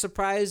kind of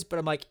surprised, but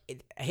I'm like,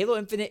 Halo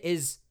Infinite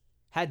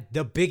had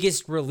the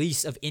biggest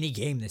release of any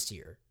game this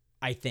year,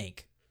 I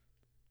think.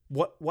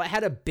 What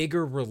had a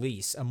bigger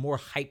release, a more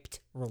hyped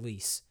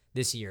release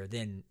this year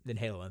than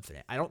Halo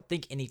Infinite? I don't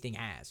think anything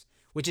has,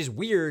 which is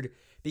weird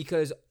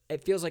because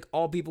it feels like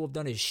all people have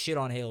done is shit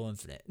on Halo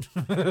Infinite.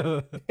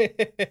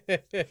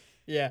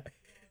 Yeah.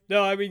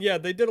 No, I mean, yeah,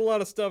 they did a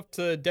lot of stuff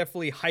to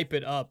definitely hype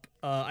it up.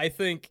 I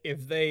think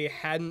if they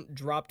hadn't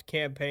dropped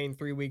campaign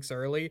 3 weeks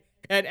early,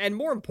 and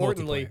more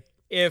importantly,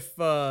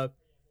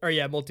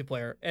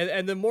 multiplayer.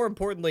 And then more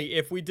importantly,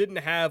 if we didn't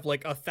have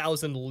like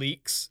 1,000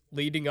 leaks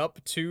leading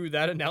up to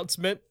that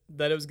announcement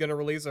that it was going to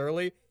release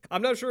early,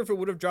 I'm not sure if it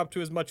would have dropped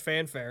to as much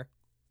fanfare.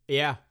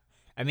 Yeah.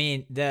 I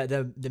mean,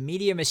 the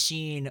media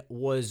machine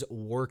was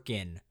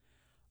working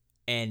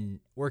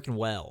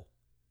well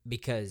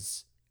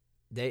because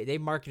they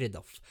marketed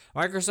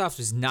Microsoft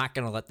was not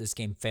going to let this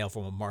game fail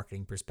from a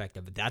marketing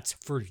perspective. That's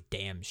for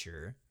damn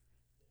sure.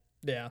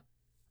 Yeah.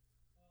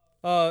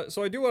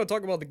 So I do want to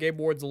talk about the Game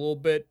Awards a little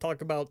bit, talk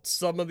about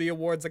some of the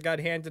awards that got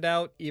handed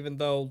out, even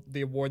though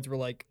the awards were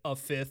like a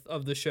fifth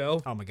of the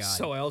show. Oh my God.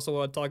 So I also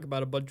want to talk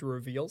about a bunch of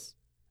reveals.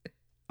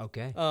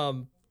 Okay.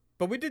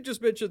 But we did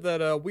just mention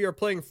that we are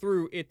playing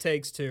through It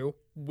Takes Two,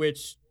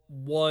 which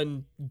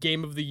won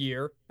Game of the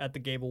Year at the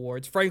Game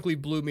Awards. Frankly,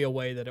 blew me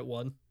away that it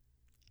won.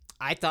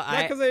 I thought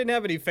Not because I didn't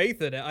have any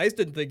faith in it. I just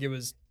didn't think it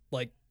was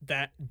like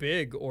that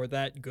big or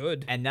that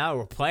good. And now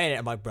we're playing it.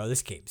 I'm like, bro,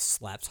 this game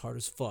slaps hard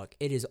as fuck.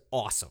 It is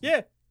awesome.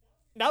 Yeah.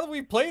 Now that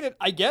we've played it,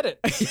 I get it.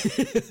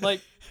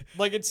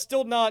 like it's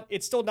still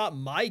not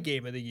my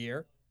game of the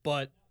year,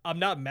 but I'm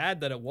not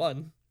mad that it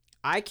won.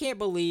 I can't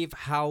believe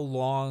how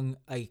long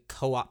a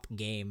co-op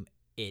game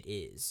it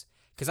is.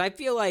 Because I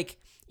feel like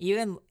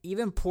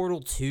even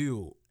Portal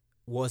 2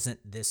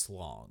 wasn't this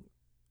long.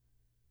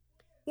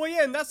 Well,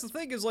 yeah, and that's the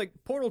thing is like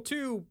Portal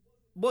 2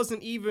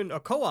 wasn't even a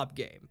co-op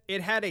game.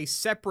 It had a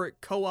separate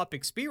co-op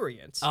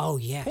experience. Oh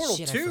yeah, Portal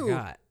shit, 2, I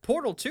forgot.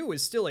 Portal 2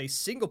 is still a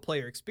single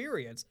player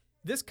experience.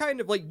 This kind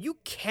of like you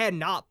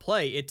cannot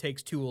play It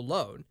Takes Two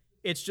alone.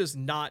 It's just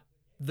not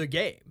the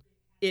game.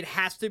 It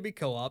has to be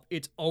co-op.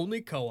 It's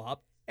only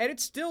co-op, and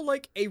it's still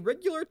like a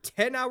regular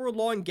 10-hour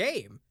long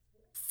game.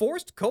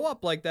 forced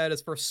co-op like that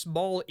is for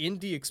small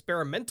indie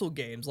experimental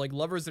games like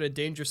Lovers in a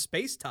Dangerous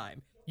Space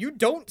Time. You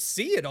don't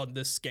see it on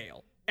this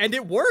scale. And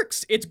it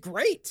works. It's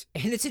great.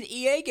 And it's an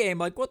EA game.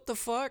 Like, what the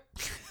fuck?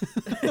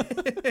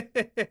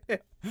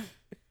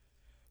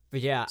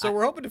 But yeah. So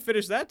we're hoping to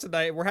finish that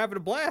tonight. We're having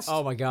a blast.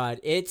 Oh my god.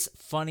 It's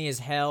funny as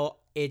hell.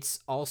 It's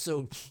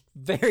also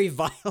very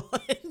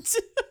violent.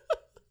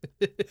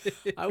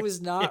 I was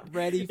not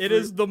ready for it.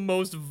 Is the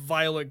most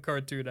violent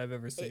cartoon I've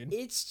ever seen.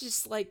 It's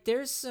just like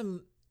there's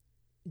some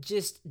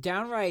just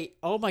downright,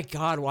 oh my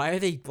god, why are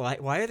the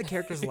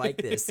characters like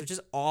this? They're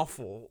just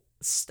awful.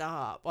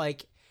 Stop.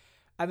 Like,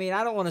 I mean,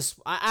 I don't want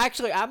to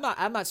I'm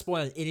not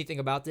spoiling anything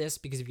about this,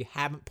 because if you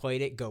haven't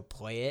played it, go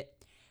play it.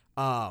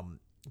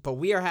 But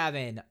we are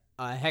having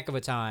a heck of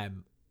a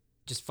time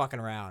just fucking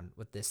around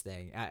with this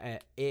thing.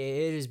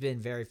 It has been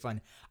very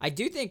fun. I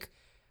do think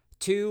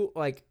too,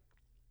 like,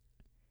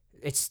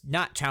 it's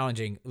not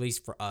challenging, at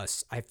least for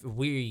us.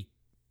 We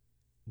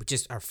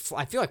just are.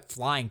 I feel like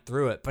flying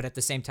through it, but at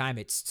the same time,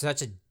 it's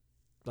such a,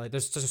 like,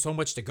 there's just so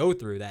much to go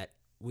through that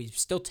we've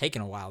still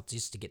taken a while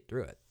just to get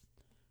through it.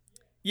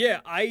 Yeah,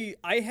 I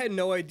had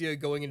no idea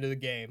going into the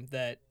game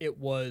that it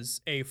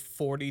was a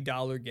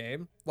 $40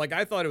 game. Like,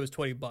 I thought it was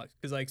 $20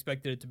 because I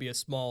expected it to be a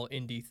small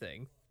indie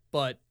thing.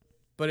 But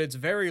it's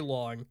very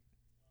long.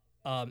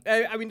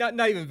 I mean,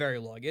 not even very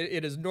long.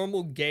 It is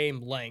normal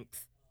game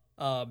length.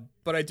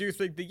 But I do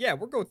think that, yeah,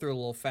 we're going through it a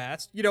little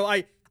fast. You know,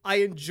 I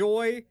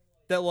enjoy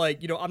that,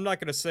 like, you know, I'm not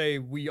going to say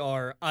we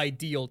are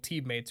ideal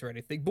teammates or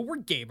anything, but we're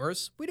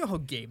gamers. We know how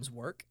games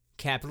work.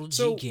 Capital G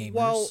So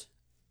gamers.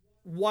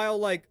 While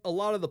like a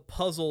lot of the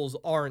puzzles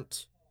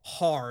aren't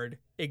hard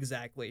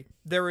exactly,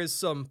 there is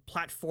some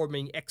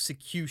platforming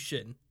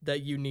execution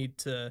that you need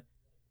to,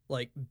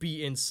 like,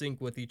 be in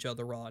sync with each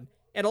other on.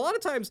 And a lot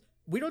of times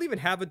we don't even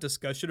have a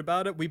discussion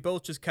about it. We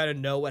both just kind of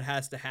know what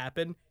has to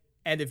happen.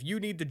 And if you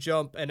need to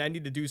jump and I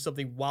need to do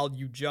something while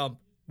you jump,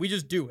 we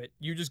just do it.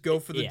 You just go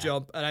for the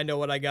jump and I know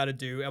what I got to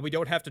do. And we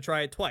don't have to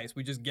try it twice.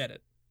 We just get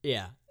it.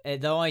 Yeah. And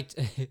the only,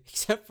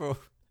 except for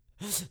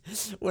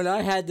when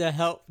I had to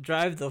help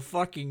drive the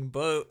fucking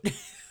boat.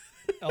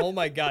 Oh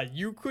my god,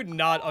 you could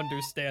not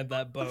understand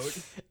that boat.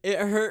 It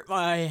hurt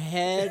my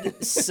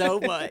head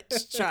so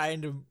much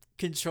trying to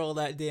control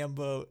that damn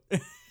boat.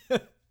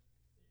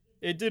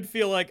 It did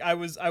feel like I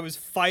was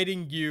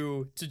fighting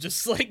you to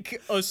just,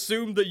 like,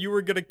 assume that you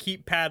were gonna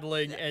keep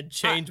paddling and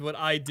change what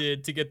I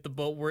did to get the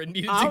boat where it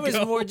needed to go. I was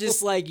more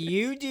just like,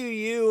 you do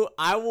you.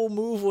 I will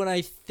move when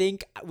I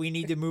think we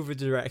need to move a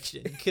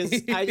direction, because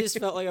I just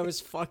felt like I was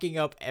fucking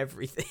up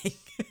everything.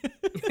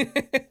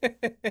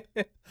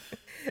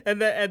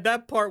 And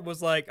that part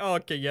was like, oh,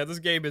 okay, yeah, this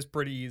game is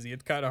pretty easy.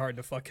 It's kind of hard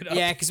to fuck it up.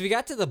 Yeah, because we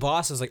got to the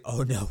boss. I was like,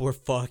 oh no, we're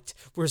fucked.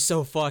 We're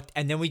so fucked.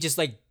 And then we just,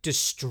 like,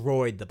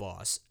 destroyed the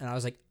boss. And I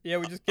was like, yeah,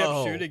 we just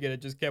kept shooting and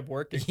it just kept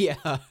working.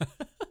 Yeah.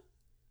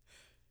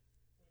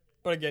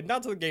 But again,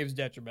 not to the game's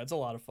detriment. It's a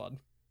lot of fun.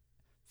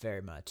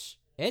 Very much.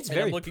 It's and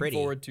very I'm looking pretty.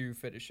 forward to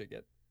finishing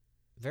it.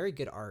 Very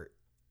good art.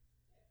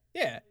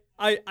 Yeah.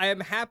 I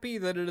am happy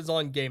that it is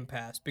on Game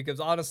Pass,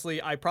 because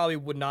honestly, I probably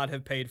would not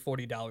have paid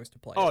 $40 to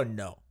play it. Oh,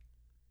 no.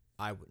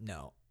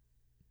 No.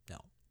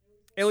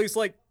 At least,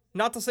 like,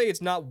 not to say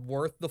it's not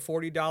worth the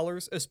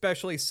 $40,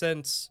 especially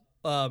since,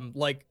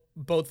 like,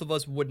 both of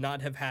us would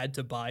not have had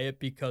to buy it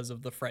because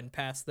of the friend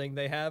pass thing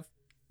they have,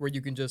 where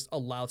you can just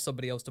allow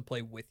somebody else to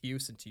play with you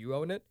since you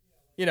own it.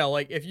 You know,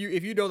 like, if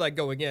you know that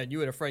going in,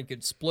 you and a friend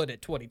could split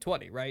it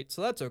 20-20, right?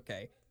 So that's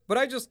okay. But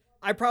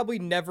I probably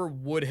never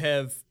would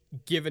have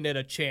given it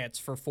a chance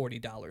for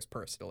 $40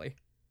 personally.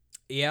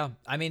 Yeah,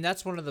 I mean,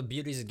 that's one of the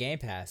beauties of Game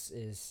Pass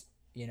is,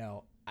 you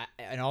know,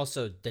 and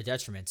also the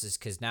detriments is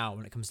because now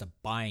when it comes to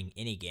buying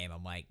any game,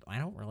 I'm like, I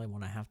don't really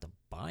want to have to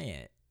buy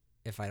it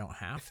if I don't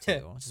have to.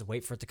 I'll just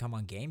wait for it to come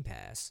on Game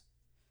Pass.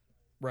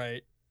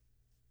 Right.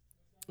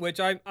 Which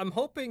I'm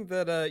hoping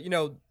that, you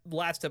know,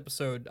 last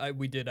episode I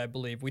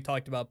believe, we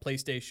talked about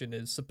PlayStation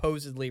is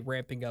supposedly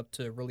ramping up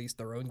to release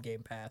their own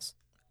Game Pass.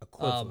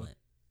 Equivalent.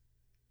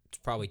 It's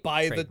probably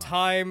by the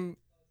time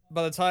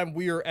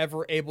we are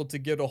ever able to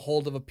get a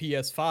hold of a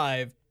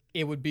PS5,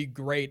 it would be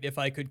great if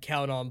I could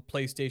count on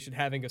PlayStation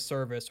having a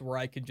service where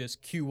I could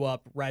just queue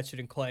up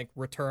Ratchet & Clank,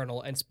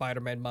 Returnal, and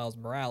Spider-Man Miles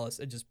Morales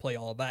and just play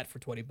all of that for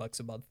 $20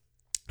 a month.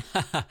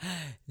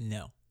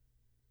 No.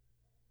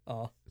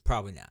 Oh.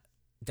 Probably not.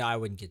 I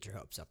wouldn't get your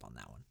hopes up on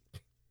that one.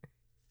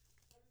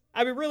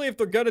 I mean, really, if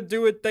they're going to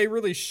do it, they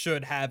really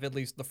should have at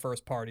least the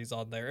first parties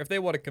on there if they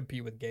want to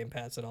compete with Game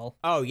Pass at all.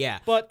 Oh, yeah.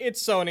 But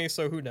it's Sony,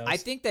 so who knows? I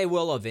think they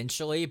will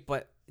eventually,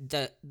 but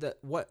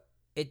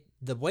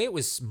the way it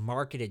was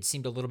marketed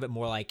seemed a little bit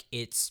more like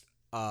it's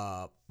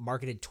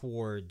marketed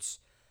towards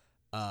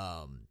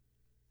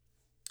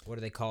what do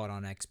they call it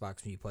on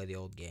Xbox when you play the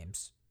old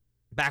games?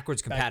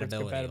 Backwards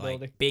compatibility.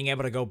 Like being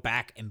able to go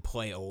back and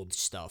play old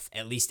stuff,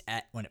 at least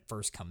when it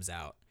first comes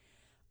out.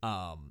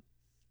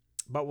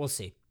 But we'll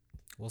see.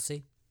 We'll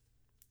see.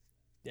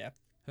 Yeah.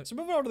 So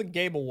moving on to the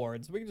Game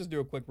Awards, we can just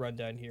do a quick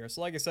rundown here.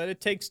 So like I said, It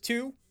Takes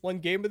Two won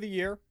Game of the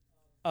Year.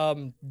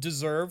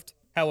 Deserved.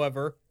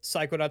 However,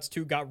 Psychonauts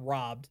 2 got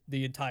robbed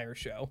the entire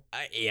show.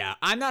 Yeah,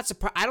 I'm not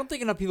surprised. I don't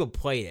think enough people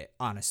played it,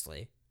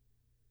 honestly.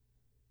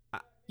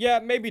 Yeah,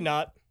 maybe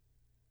not.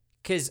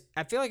 Because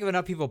I feel like if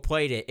enough people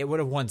played it, it would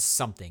have won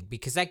something.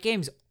 Because that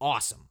game's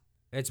awesome.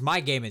 It's my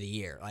game of the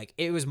year. Like,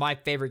 it was my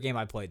favorite game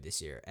I played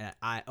this year. And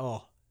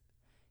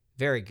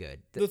very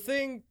good. The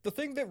thing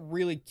that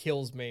really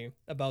kills me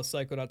about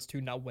Psychonauts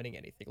 2 not winning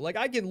anything, like,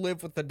 I can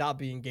live with the not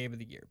being game of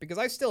the year because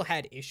I still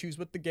had issues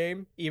with the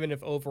game, even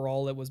if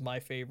overall it was my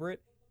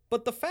favorite.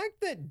 But the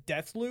fact that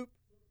Deathloop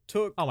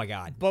took Oh my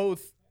god.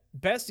 both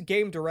best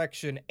game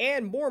direction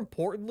and, more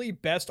importantly,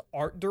 best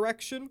art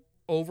direction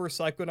over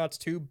Psychonauts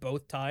 2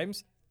 both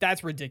times,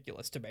 that's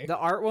ridiculous to me. The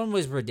art one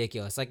was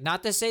ridiculous. Like,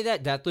 not to say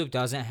that Deathloop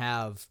doesn't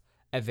have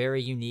a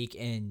very unique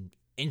and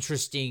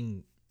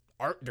interesting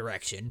art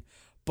direction,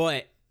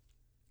 but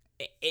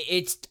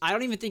it's, I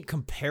don't even think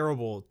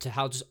comparable to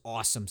how just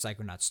awesome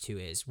Psychonauts 2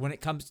 is when it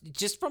comes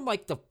just from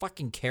like the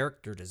fucking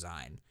character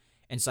design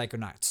in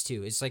Psychonauts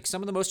 2. It's like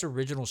some of the most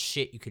original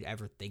shit you could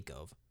ever think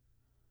of.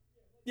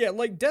 Yeah,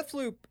 like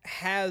Deathloop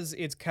has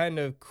its kind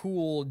of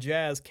cool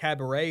jazz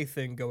cabaret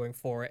thing going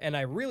for it, and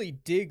I really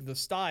dig the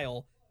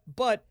style,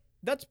 but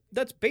that's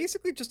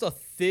basically just a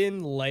thin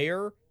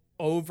layer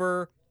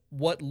over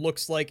what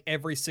looks like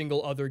every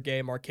single other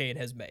game Arcane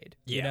has made.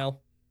 You Yeah. know?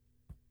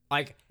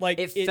 Like Like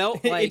it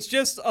felt like it's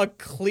just a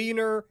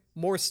cleaner,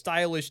 more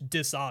stylish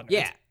Dishonored.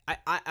 yeah.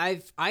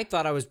 I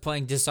thought I was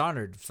playing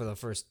Dishonored for the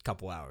first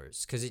couple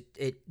hours because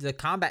the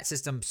combat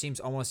system seems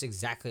almost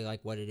exactly like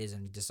what it is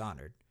in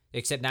Dishonored,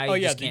 except now you Oh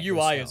yeah, just the can't UI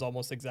go is slow.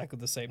 almost exactly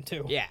the same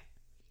too. Yeah.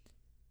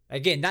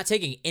 Again, not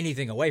taking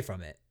anything away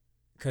from it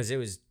because it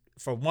was,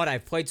 from what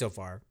I've played so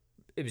far,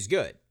 it was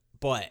good.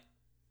 But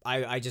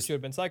I just Should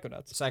have been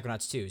Psychonauts.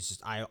 Psychonauts 2 is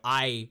just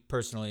I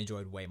personally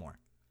enjoyed way more.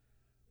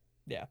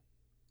 Yeah.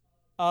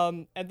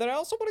 And then I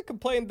also want to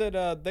complain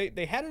that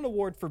they had an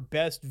award for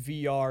best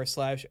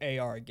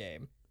VR/AR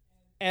game,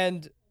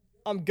 and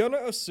I'm gonna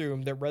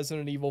assume that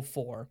Resident Evil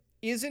 4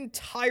 is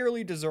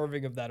entirely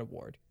deserving of that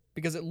award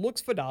because it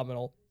looks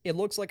phenomenal. It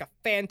looks like a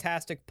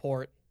fantastic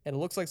port, and it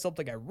looks like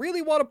something I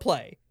really want to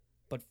play,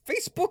 but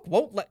Facebook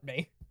won't let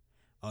me.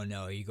 Oh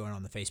no, are you going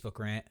on the Facebook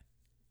rant?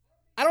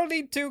 I don't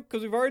need to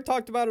because we've already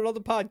talked about it on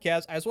the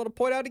podcast. I just want to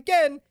point out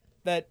again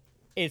that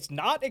it's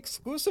not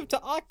exclusive to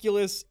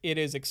Oculus. It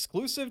is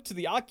exclusive to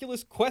the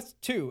Oculus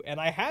Quest 2. And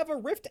I have a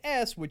Rift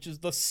S, which is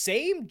the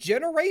same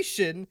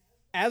generation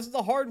as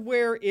the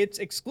hardware it's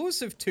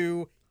exclusive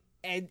to.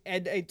 And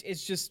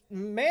it's just,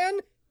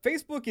 man,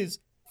 Facebook is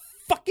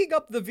fucking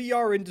up the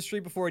VR industry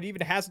before it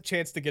even has a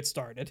chance to get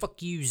started.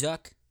 Fuck you,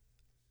 Zuck.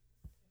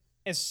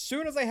 As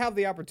soon as I have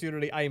the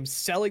opportunity, I am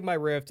selling my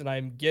Rift and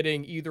I'm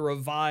getting either a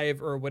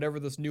Vive or whatever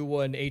this new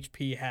one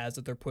HP has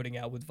that they're putting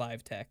out with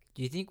Vive Tech.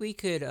 Do you think we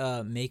could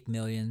make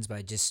millions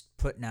by just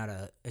putting out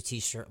a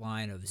t-shirt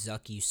line of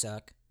Zuck you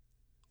suck?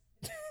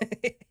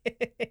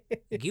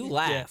 You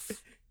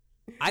laugh.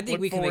 I think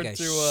Look we can make a forward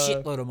to,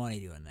 shitload of money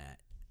doing that.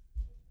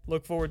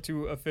 Look forward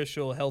to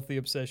official Healthy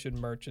Obsession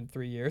merch in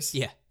 3 years.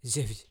 Yeah.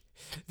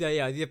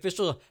 The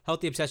official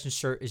Healthy Obsession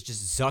shirt is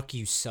just Zuck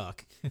you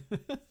suck.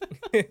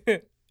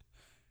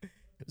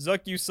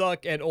 Zuck, you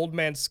suck, and Old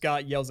Man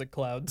Scott yells at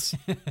clouds.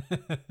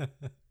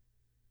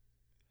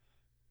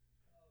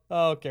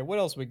 Okay, what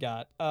else we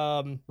got?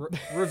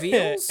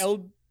 Reveals?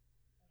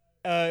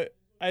 I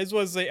just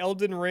want to say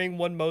Elden Ring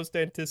won most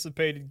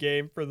anticipated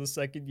game for the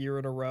second year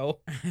in a row.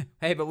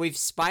 Hey, but we've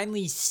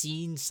finally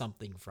seen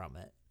something from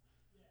it.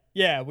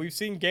 Yeah, we've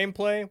seen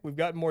gameplay. We've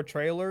gotten more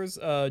trailers.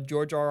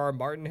 George R.R.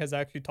 Martin has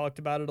actually talked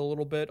about it a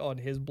little bit on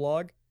his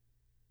blog.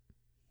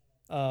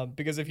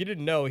 Because if you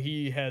didn't know,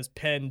 he has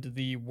penned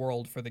the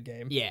world for the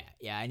game. Yeah,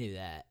 I knew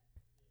that.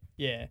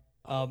 Yeah.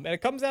 And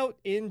it comes out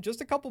in just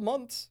a couple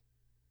months.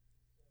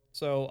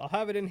 So I'll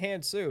have it in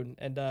hand soon.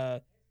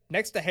 And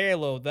next to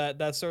Halo,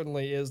 that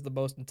certainly is the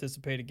most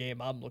anticipated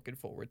game I'm looking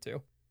forward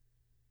to.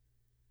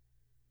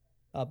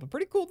 But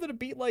pretty cool that it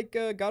beat like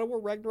God of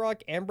War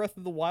Ragnarok and Breath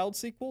of the Wild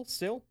sequel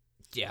still.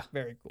 Yeah.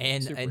 Very cool.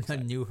 And Super a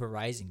excited. new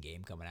Horizon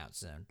game coming out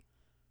soon.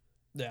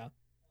 Yeah.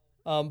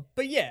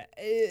 But yeah,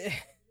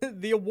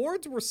 the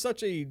awards were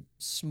such a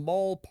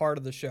small part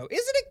of the show.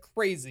 Isn't it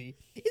crazy?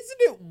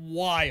 Isn't it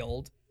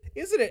wild?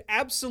 Isn't it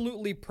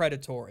absolutely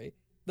predatory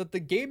that the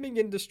gaming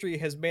industry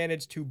has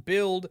managed to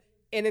build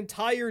an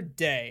entire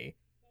day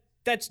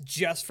that's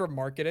just for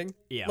marketing?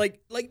 Yeah.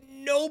 Like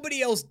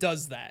nobody else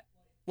does that.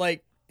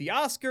 Like the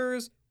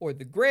Oscars or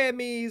the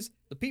Grammys,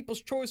 the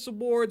People's Choice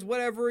Awards,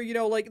 whatever,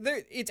 like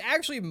it's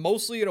actually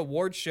mostly an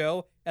award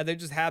show and they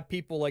just have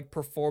people like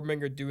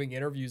performing or doing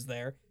interviews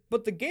there.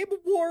 But the Game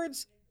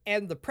Awards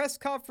and the press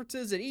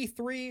conferences at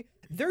E3,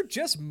 they're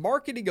just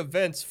marketing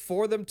events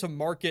for them to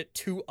market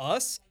to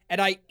us, and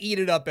I eat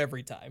it up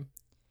every time.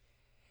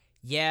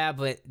 Yeah,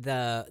 but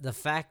the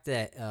fact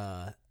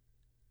that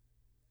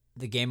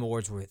the Game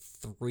Awards were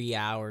 3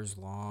 hours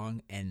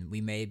long and we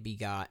maybe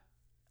got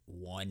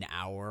 1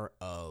 hour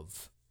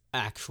of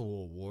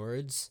actual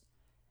awards.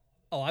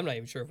 Oh, I'm not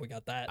even sure if we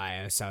got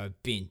that. So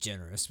being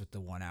generous with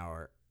the 1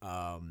 hour.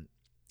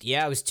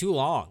 Yeah, it was too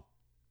long.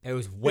 It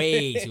was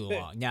way too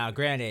long. Now,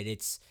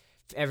 granted,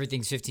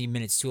 everything's 15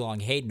 minutes too long,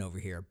 Hayden over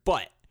here,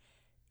 but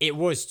it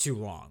was too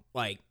long.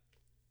 Like,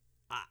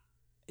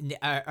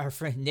 our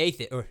friend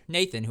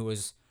Nathan, who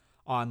was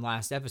on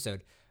last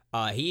episode,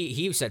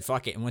 he said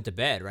fuck it and went to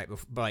bed right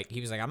before. But like,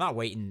 he was like, I'm not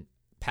waiting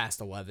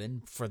past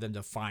 11 for them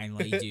to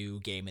finally do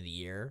Game of the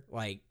Year.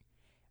 Like,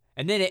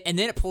 and then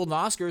it pulled an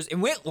Oscars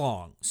and went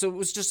long. So it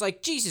was just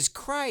like, Jesus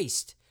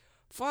Christ,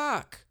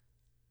 fuck.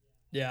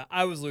 Yeah,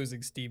 I was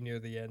losing steam near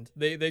the end.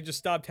 They just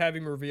stopped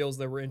having reveals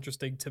that were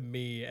interesting to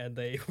me, and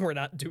they were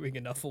not doing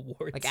enough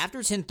awards. Like, after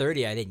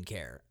 10:30, I didn't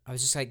care. I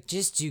was just like,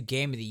 just do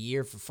Game of the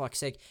Year for fuck's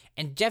sake.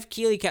 And Jeff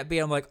Keighley kept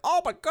being like,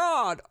 oh my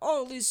god,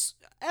 all this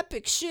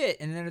epic shit.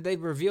 And then they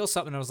reveal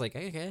something, and I was like,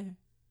 okay.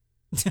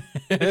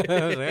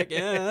 I was like,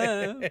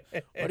 yeah,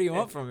 what do you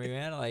want from me,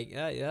 man? Like,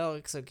 yeah, it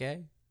looks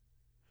okay.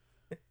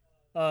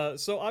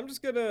 So I'm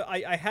just gonna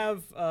I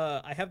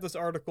have this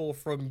article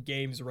from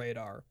Games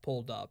Radar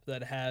pulled up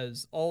that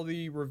has all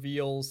the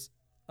reveals.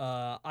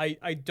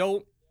 I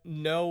don't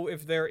know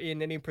if they're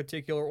in any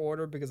particular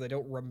order because I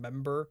don't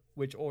remember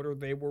which order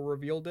they were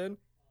revealed in.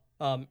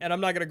 And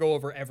I'm not gonna go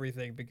over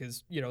everything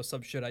because, you know,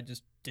 some shit I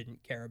just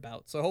didn't care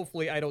about. So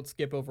hopefully I don't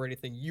skip over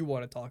anything you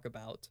want to talk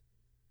about.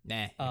 Nah,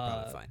 you're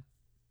probably fine.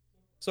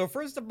 So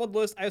first up on the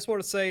list, I just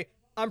want to say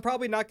I'm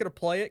probably not gonna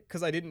play it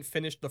because I didn't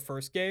finish the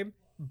first game.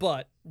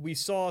 But we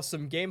saw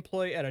some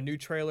gameplay and a new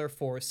trailer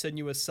for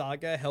Senua's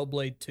Saga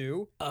Hellblade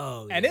 2.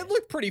 Oh, yeah. And it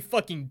looked pretty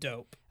fucking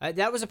dope.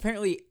 That was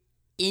apparently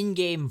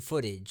in-game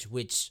footage,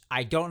 which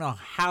I don't know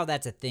how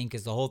that's a thing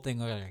because the whole thing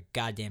looked like a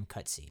goddamn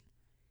cutscene.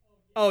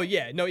 Oh,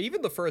 yeah. No,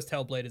 even the first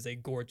Hellblade is a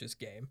gorgeous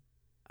game.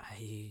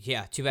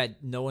 Yeah, too bad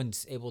no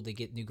one's able to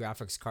get new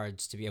graphics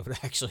cards to be able to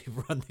actually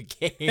run the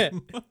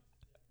game.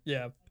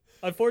 Yeah.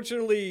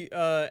 Unfortunately,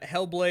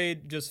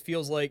 Hellblade just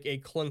feels like a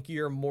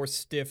clunkier, more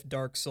stiff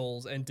Dark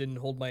Souls and didn't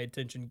hold my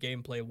attention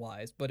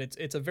gameplay-wise. But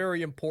it's a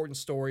very important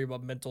story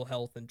about mental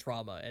health and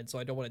trauma, and so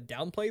I don't want to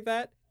downplay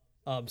that.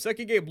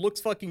 Second game looks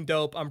fucking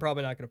dope. I'm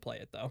probably not going to play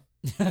it, though.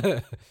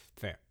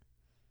 Fair.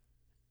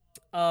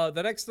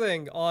 The next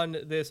thing on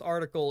this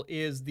article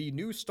is the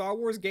new Star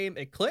Wars game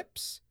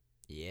Eclipse.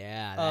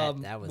 Yeah,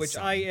 that was which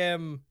something. I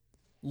am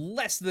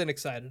less than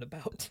excited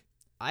about.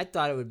 I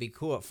thought it would be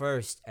cool at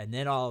first, and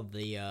then all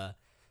the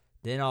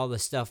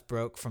stuff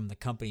broke from the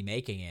company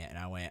making it, and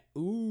I went,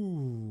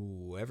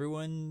 "Ooh,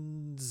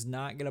 everyone's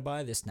not gonna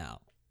buy this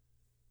now."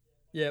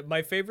 Yeah,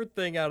 my favorite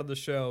thing out of the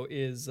show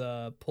is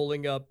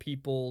pulling up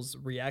people's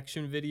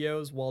reaction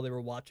videos while they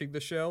were watching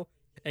the show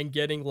and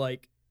getting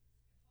like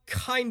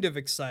kind of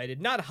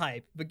excited, not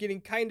hype, but getting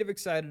kind of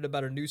excited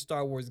about a new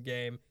Star Wars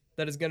game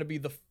that is going to be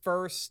the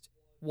first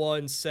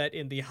one set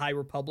in the High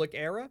Republic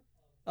era.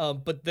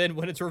 But then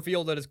when it's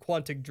revealed that it's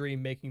Quantic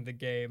Dream making the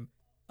game,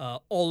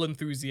 all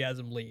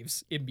enthusiasm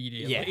leaves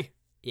immediately.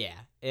 Yeah.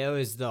 It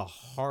was the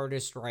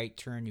hardest right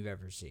turn you've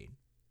ever seen.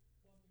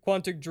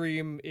 Quantic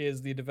Dream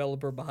is the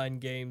developer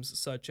behind games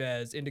such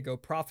as Indigo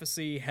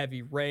Prophecy,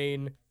 Heavy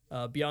Rain,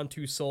 Beyond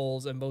Two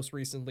Souls, and most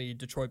recently,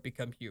 Detroit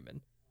Become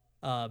Human.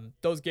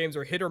 Those games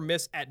are hit or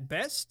miss at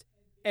best,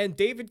 and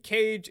David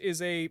Cage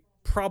is a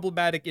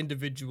problematic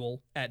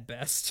individual at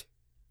best.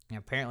 And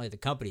apparently the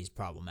company's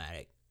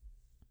problematic.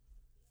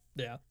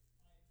 Yeah.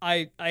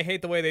 I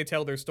hate the way they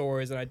tell their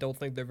stories, and I don't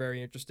think they're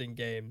very interesting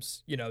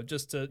games. You know,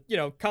 just to,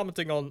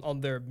 commenting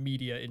on their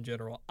media in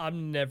general.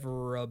 I'm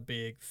never a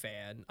big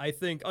fan. I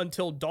think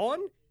Until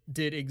Dawn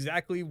did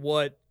exactly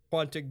what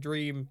Quantic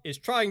Dream is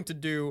trying to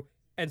do,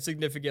 and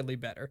significantly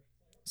better.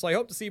 So I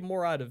hope to see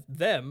more out of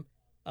them,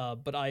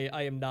 but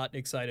I am not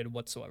excited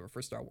whatsoever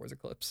for Star Wars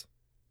Eclipse.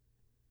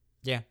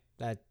 Yeah,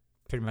 that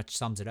pretty much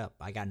sums it up.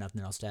 I got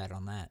nothing else to add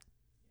on that.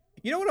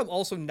 You know what I'm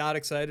also not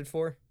excited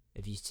for?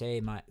 If you say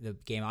the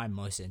game I'm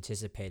most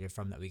anticipated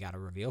from that we got a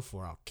reveal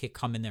for, I'll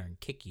come in there and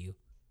kick you.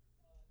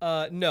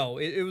 No,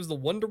 it was the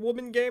Wonder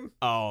Woman game.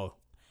 Oh,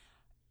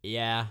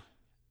 yeah.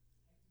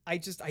 I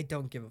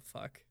don't give a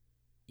fuck.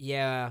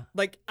 Yeah.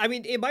 Like, I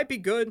mean, it might be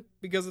good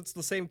because it's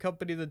the same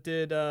company that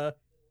did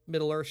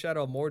Middle-earth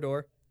Shadow of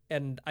Mordor,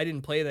 and I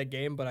didn't play that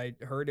game, but I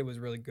heard it was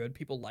really good.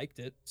 People liked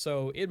it,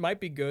 so it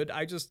might be good.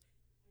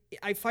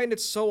 I find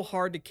it so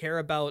hard to care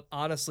about,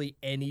 honestly,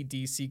 any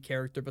DC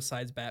character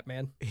besides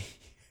Batman.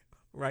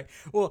 Right.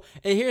 Well,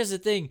 and here's the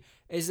thing,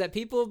 is that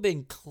people have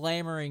been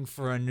clamoring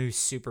for a new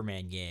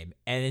Superman game,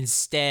 and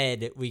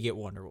instead we get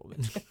Wonder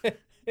Woman.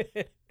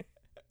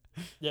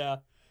 Yeah.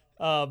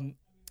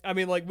 I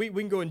mean, like, we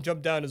can go and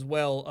jump down as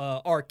well.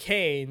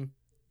 Arcane,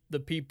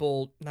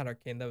 not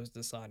Arcane, that was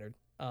Dishonored.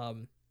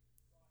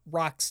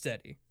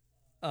 Rocksteady.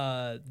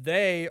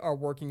 They are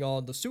working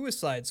on the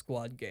Suicide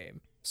Squad game.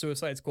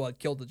 Suicide Squad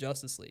Killed the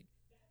Justice League.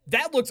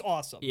 That looks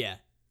awesome. Yeah.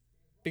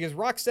 Because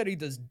Rocksteady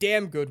does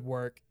damn good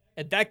work,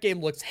 and that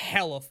game looks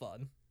hella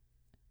fun.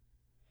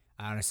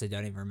 I honestly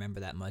don't even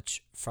remember that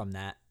much from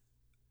that.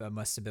 That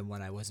must have been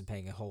one I wasn't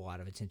paying a whole lot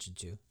of attention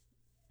to.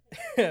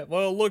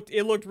 Well,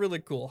 it looked really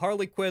cool.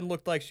 Harley Quinn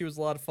looked like she was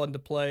a lot of fun to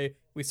play.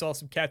 We saw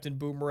some Captain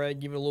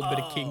Boomerang, even a little bit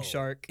of King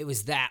Shark. It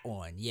was that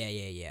one. Yeah.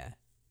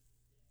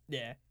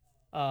 Yeah.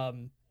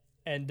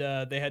 and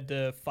they had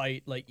to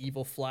fight like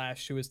Evil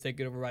Flash, who was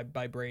taken over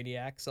by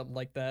Brainiac, something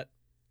like that.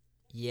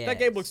 Yeah. That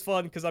game looks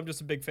fun because I'm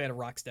just a big fan of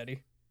Rocksteady.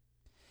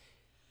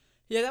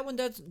 Yeah, that one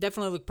does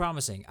definitely look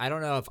promising. I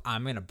don't know if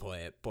I'm gonna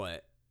play it,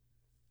 but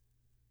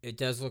it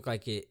does look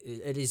like it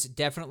is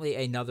definitely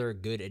another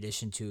good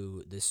addition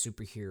to the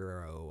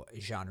superhero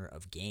genre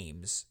of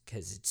games,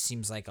 because it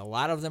seems like a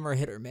lot of them are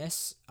hit or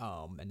miss.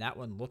 And that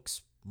one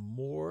looks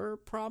more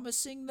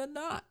promising than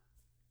not.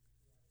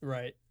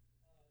 Right.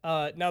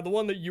 Now the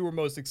one that you were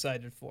most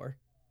excited for,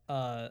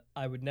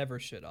 I would never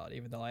shit on,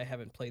 even though I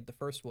haven't played the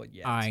first one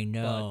yet. I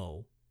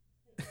know.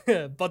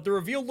 But the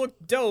reveal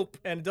looked dope,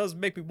 and it does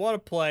make me want to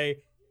play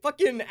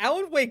fucking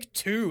Alan Wake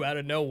 2 out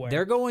of nowhere.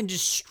 They're going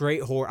just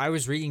straight horror. I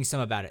was reading some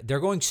about it.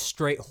 They're going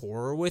straight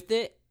horror with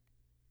it,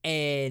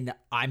 and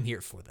I'm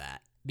here for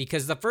that.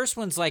 Because the first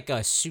one's like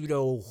a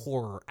pseudo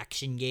horror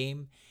action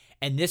game,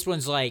 and this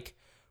one's like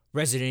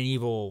Resident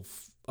Evil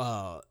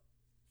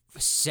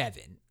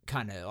 7,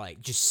 kind of like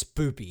just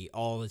spoopy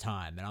all the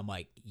time. And I'm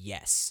like,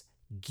 yes,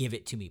 give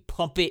it to me.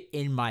 Pump it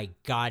in my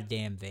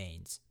goddamn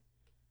veins.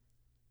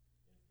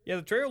 Yeah,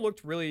 the trailer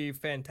looked really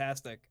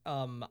fantastic.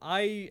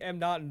 I am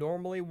not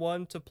normally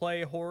one to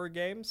play horror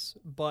games,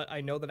 but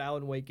I know that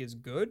Alan Wake is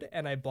good,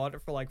 and I bought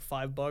it for like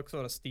 $5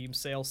 on a Steam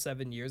sale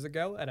 7 years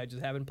ago, and I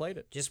just haven't played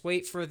it. Just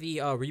wait for the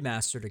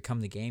remaster to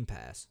come to Game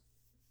Pass.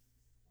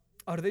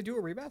 Oh, did they do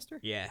a remaster?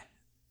 Yeah.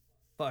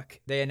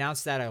 Fuck. They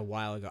announced that a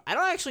while ago. I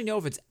don't actually know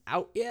if it's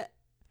out yet,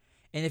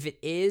 and if it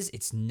is,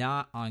 it's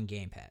not on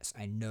Game Pass.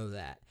 I know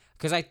that.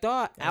 Because I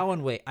thought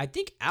I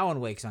think Alan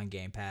Wake's on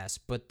Game Pass,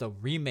 but the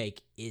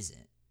remake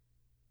isn't.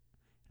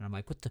 And I'm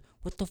like,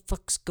 what the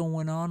fuck's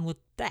going on with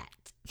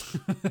that?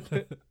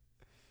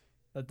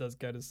 That does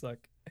kind of suck.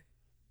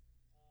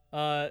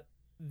 A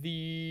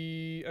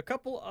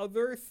couple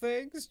other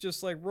things,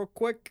 just like real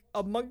quick,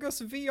 Among Us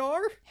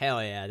VR.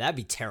 Hell yeah, that'd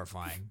be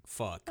terrifying.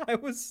 Fuck. I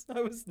was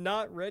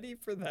not ready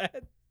for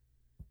that.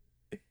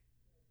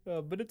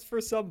 But it's for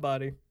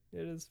somebody.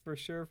 It is for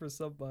sure for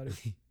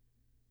somebody.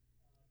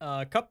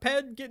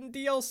 Cuphead getting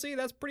DLC,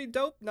 that's pretty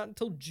dope. Not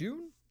until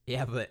June.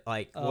 Yeah, but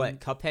like what?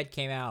 Cuphead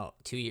came out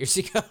 2 years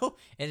ago,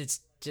 and it's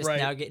just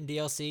now getting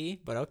DLC.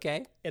 But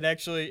okay, it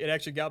actually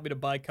got me to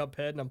buy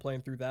Cuphead, and I'm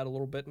playing through that a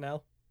little bit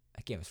now.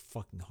 That game is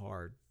fucking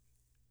hard.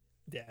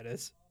 Yeah, it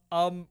is.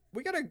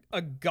 We got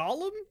a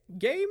Gollum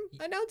game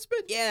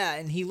announcement. Yeah,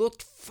 and he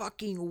looked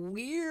fucking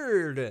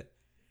weird.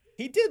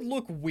 He did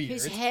look weird.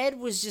 His head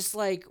was just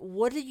like,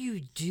 "What are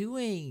you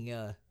doing?"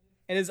 And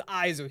his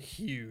eyes are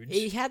huge.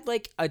 He had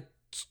like a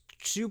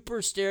super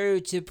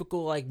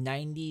stereotypical like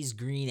 90s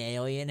green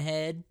alien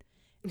head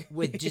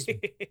with just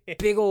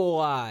big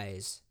ol'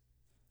 eyes.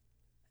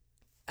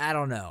 I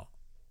don't know.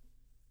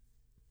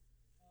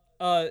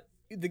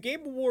 The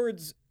Game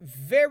Awards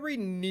very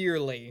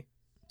nearly,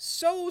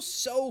 so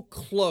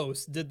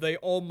close did they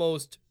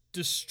almost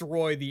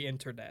destroy the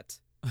internet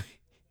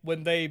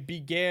when they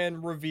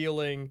began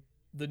revealing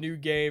the new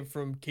game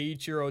from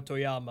Keiichiro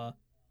Toyama,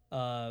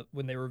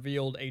 when they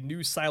revealed a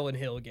new Silent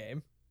Hill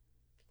game.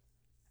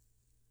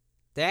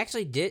 They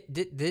actually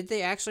did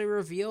they actually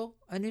reveal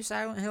a new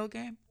Silent Hill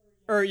game?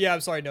 Or yeah,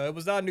 I'm sorry, no, it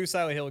was not a new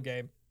Silent Hill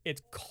game.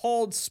 It's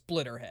called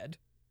Splinterhead.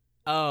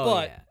 Oh,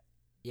 but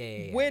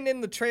yeah. When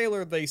in the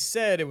trailer they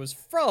said it was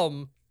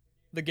from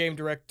the game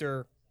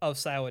director of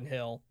Silent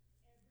Hill,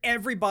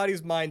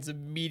 everybody's minds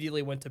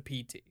immediately went to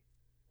PT.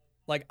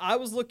 Like, I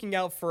was looking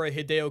out for a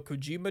Hideo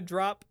Kojima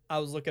drop. I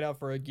was looking out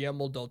for a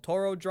Guillermo del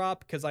Toro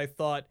drop because I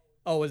thought,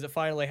 oh, is it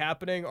finally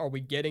happening? Are we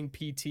getting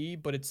PT,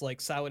 but it's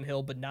like Silent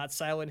Hill, but not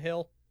Silent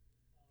Hill?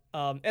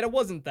 And it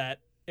wasn't that.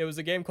 It was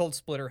a game called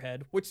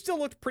Splinterhead, which still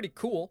looked pretty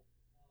cool.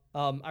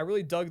 I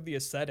really dug the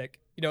aesthetic.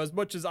 You know, as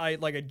much as I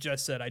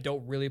just said, I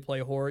don't really play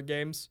horror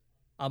games.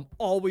 I'm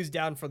always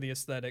down for the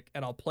aesthetic,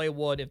 and I'll play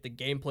one if the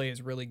gameplay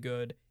is really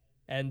good.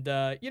 And,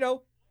 you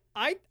know,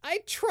 I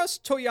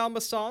trust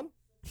Toyama-san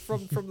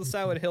from the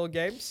Silent Hill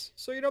games.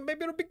 So, you know,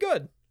 maybe it'll be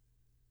good.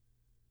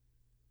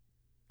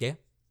 Yeah.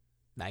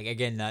 Like,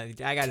 again,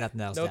 I got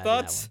nothing else No to add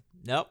thoughts? to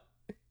that one. Nope.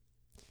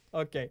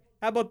 Okay.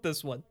 How about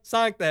this one?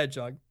 Sonic the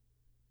Hedgehog.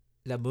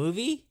 The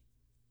movie?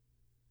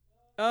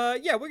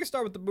 Yeah, we can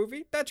start with the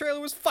movie. That trailer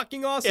was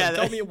fucking awesome. Yeah,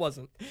 Tell me it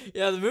wasn't.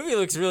 Yeah, the movie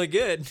looks really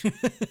good.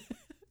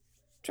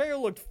 Trailer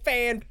looked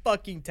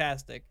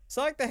fan-fucking-tastic.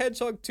 Sonic the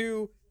Hedgehog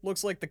 2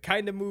 looks like the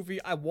kind of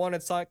movie I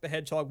wanted Sonic the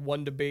Hedgehog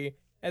 1 to be.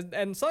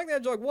 And Sonic the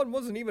Hedgehog 1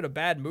 wasn't even a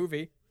bad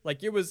movie.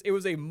 Like, it was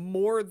a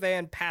more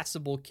than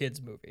passable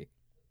kids movie.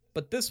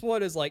 But this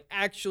one is, like,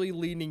 actually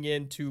leaning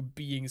into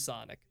being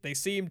Sonic. They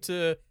seem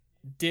to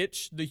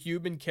ditch the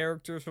human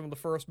characters from the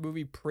first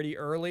movie pretty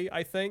early,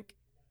 I think.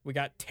 We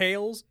got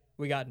Tails.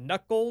 We got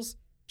Knuckles.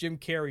 Jim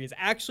Carrey is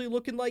actually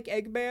looking like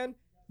Eggman.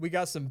 We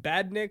got some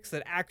Badniks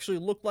that actually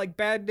look like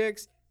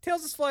Badniks.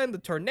 Tails is flying the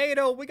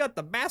tornado. We got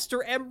the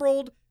Master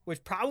Emerald,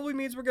 which probably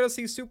means we're going to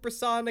see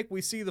Supersonic.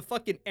 We see the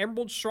fucking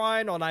Emerald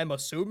Shrine on, I'm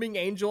assuming,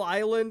 Angel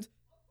Island.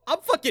 I'm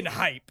fucking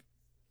hype.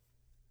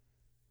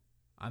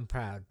 I'm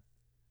proud.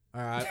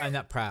 I'm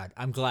not proud.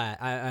 I'm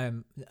glad.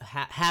 I'm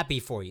happy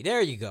for you.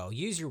 There you go.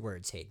 Use your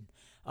words, Hayden.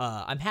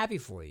 I'm happy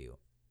for you.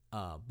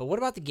 But what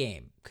about the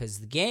game? Because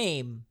the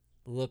game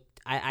looked,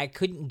 I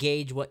couldn't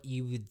gauge what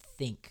you would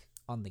think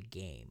on the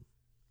game.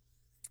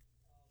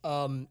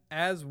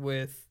 As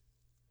with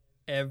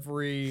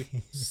every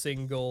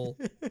single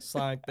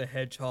Sonic the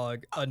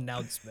Hedgehog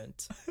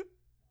announcement,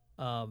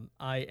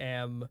 I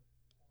am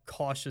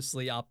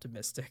cautiously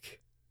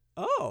optimistic.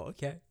 Oh,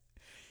 okay.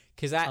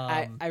 Because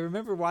I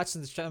remember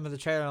watching some of the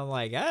trailer, and I'm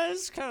like,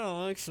 this kind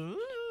of looks, oh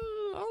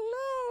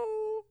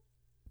no.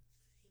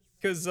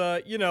 Because,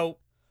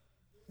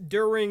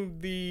 during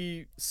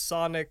the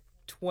Sonic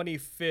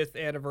 25th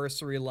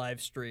anniversary live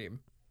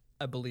stream,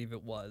 I believe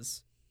it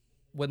was,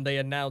 when they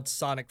announced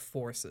Sonic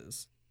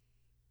Forces,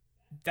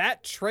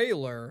 that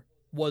trailer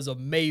was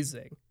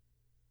amazing.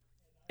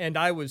 And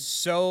I was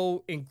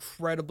so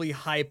incredibly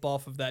hype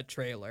off of that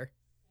trailer.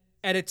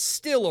 And it's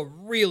still a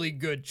really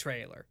good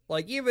trailer.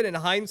 Like, even in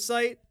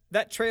hindsight,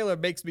 that trailer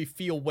makes me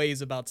feel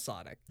ways about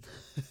Sonic.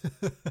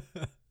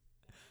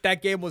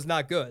 That game was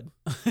not good.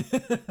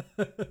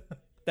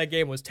 That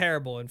game was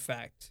terrible, in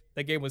fact.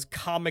 That game was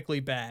comically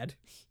bad.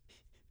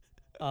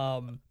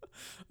 Oh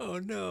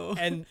no.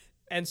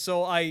 And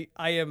so I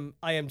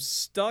am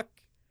stuck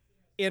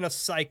in a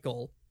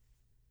cycle,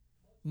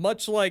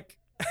 much like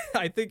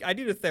I think I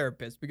need a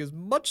therapist, because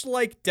much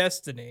like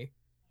Destiny,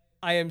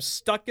 I am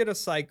stuck in a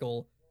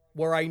cycle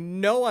where I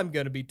know I'm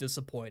going to be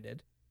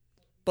disappointed,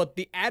 but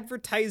the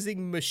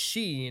advertising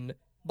machine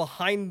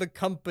behind the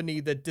company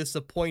that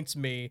disappoints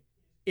me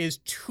is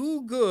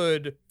too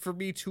good for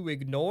me to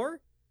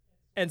ignore.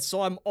 And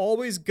so I'm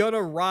always going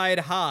to ride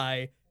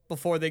high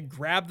before they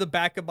grab the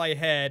back of my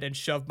head and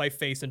shove my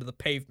face into the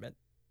pavement.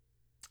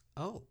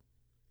 Oh.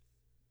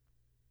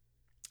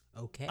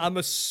 Okay. I'm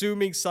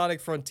assuming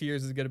Sonic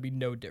Frontiers is going to be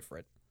no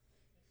different.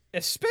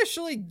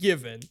 Especially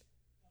given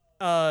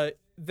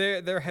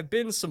there have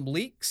been some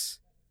leaks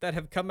that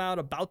have come out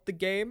about the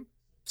game,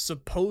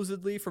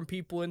 supposedly from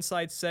people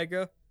inside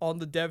Sega on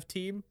the dev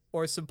team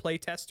or some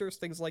playtesters,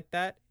 things like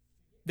that.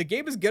 The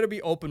game is going to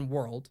be open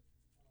world,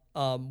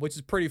 which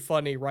is pretty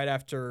funny right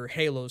after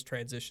Halo's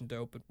transition to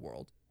open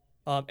world.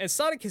 And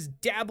Sonic has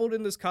dabbled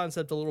in this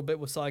concept a little bit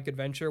with Sonic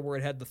Adventure, where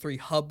it had the 3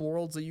 hub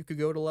worlds that you could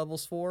go to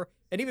levels for,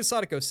 and even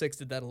Sonic 06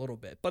 did that a little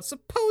bit. But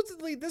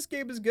supposedly this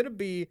game is going to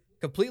be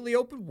completely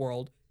open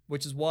world,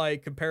 which is why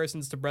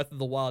comparisons to Breath of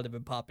the Wild have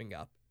been popping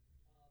up.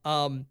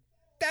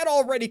 That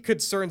already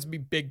concerns me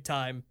big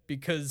time,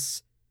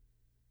 because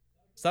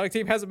Sonic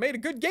Team hasn't made a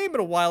good game in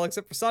a while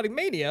except for Sonic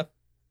Mania.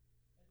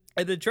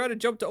 And then trying to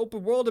jump to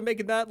open world and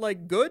making that,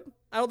 like, good?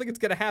 I don't think it's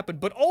going to happen.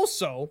 But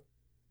also,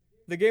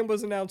 the game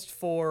was announced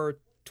for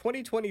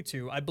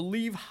 2022, I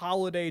believe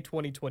holiday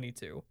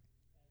 2022.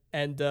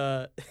 And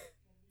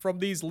from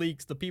these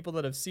leaks, the people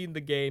that have seen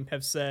the game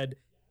have said,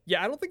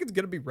 yeah, I don't think it's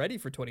going to be ready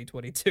for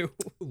 2022.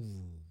 Ooh,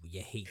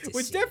 you hate to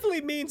Which see definitely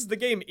it. means the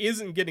game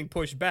isn't getting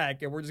pushed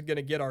back, and we're just going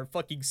to get our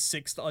fucking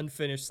 6th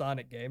unfinished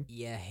Sonic game.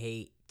 You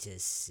hate to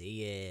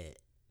see it.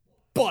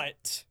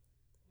 But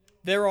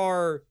there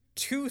are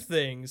 2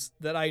 things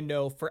that I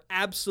know for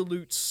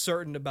absolute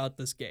certain about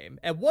this game.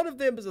 And one of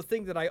them is a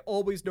thing that I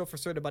always know for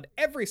certain about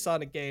every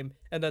Sonic game,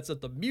 and that's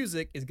that the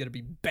music is going to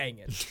be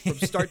banging. From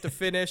start to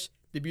finish,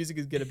 the music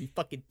is going to be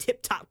fucking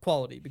tip-top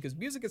quality, because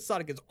music in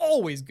Sonic is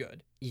always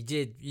good.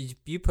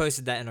 You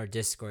posted that in our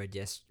Discord.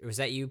 Was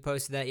that you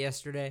posted that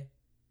yesterday?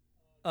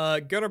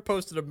 Gunnar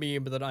posted a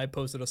meme, but then I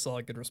posted a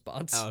Sonic in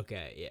response. Oh,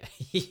 okay,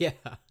 yeah.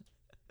 Yeah.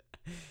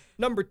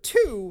 Number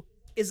 2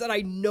 is that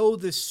I know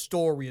this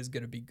story is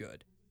going to be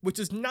good, which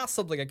is not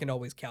something I can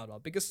always count on,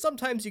 because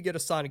sometimes you get a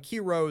Sonic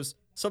Heroes,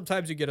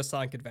 sometimes you get a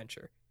Sonic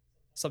Adventure.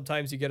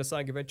 Sometimes you get a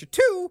Sonic Adventure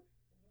 2,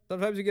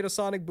 sometimes you get a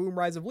Sonic Boom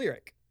Rise of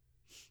Lyric.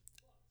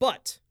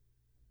 But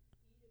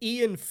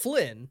Ian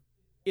Flynn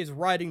is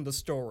writing the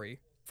story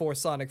for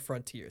Sonic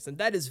Frontiers, and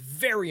that is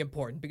very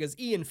important, because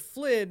Ian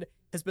Flynn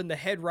has been the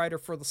head writer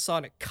for the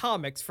Sonic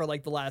comics for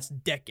like the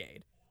last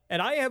decade.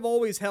 And I have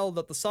always held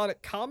that the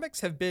Sonic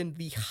comics have been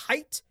the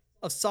height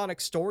of Sonic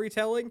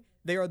storytelling.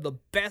 They are the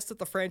best that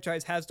the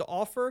franchise has to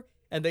offer,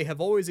 and they have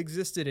always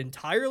existed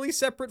entirely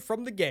separate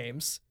from the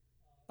games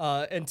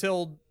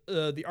until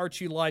the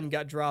Archie line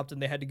got dropped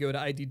and they had to go to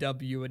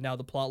IDW, and now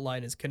the plot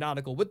line is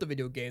canonical with the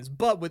video games,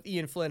 but with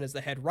Ian Flynn as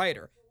the head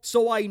writer.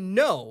 So I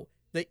know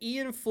that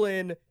Ian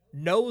Flynn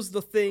knows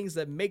the things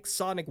that make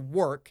Sonic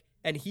work,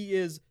 and he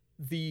is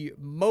the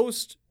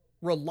most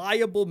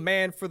reliable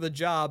man for the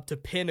job to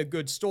pin a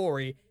good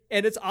story,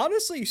 and it's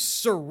honestly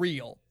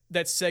surreal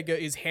that Sega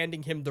is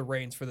handing him the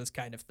reins for this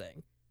kind of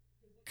thing.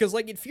 Because,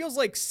 like, it feels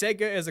like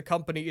Sega as a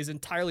company is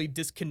entirely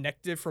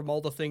disconnected from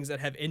all the things that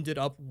have ended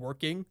up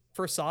working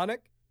for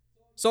Sonic.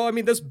 So, I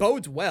mean, this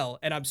bodes well,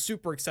 and I'm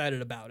super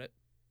excited about it.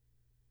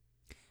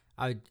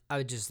 I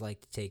would just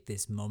like to take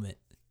this moment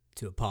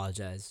to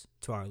apologize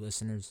to our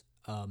listeners.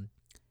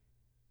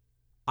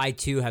 I,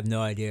 too, have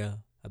no idea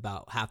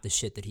about half the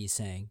shit that he's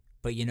saying.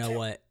 But you know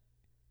what?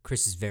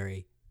 Chris is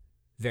very,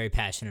 very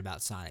passionate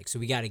about Sonic, so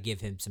we got to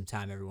give him some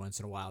time every once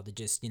in a while to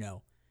just,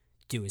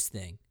 do his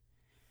thing.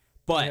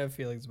 But I have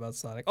feelings about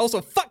Sonic.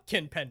 Also, fuck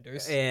Ken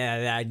Penders.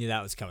 yeah, I knew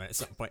that was coming at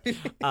some point.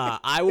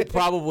 I will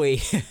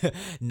probably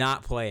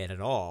not play it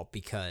at all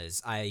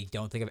because I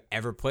don't think I've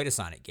ever played a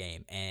Sonic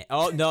game. And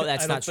no,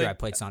 that's not true. I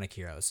played Sonic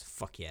Heroes.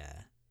 Fuck yeah.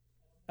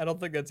 I don't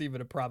think that's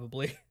even a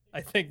probably.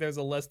 I think there's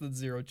a less than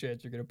 0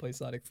 chance you're gonna play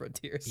Sonic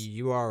Frontiers.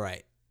 You are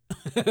right.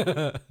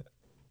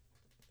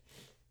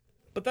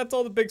 But that's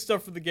all the big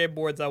stuff for the game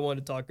boards I want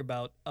to talk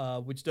about,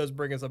 which does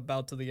bring us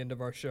about to the end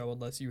of our show,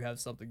 unless you have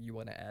something you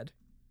want to add.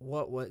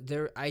 What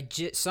there?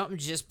 Something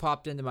just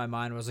popped into my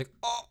mind. I was like,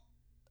 oh,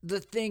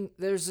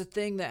 there's a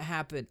thing that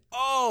happened.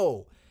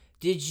 Oh,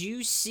 did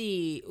you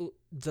see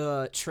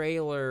the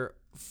trailer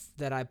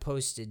that I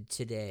posted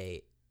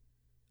today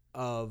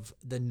of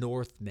The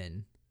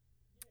Northman?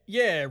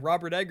 Yeah,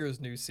 Robert Eggers'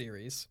 new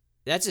series.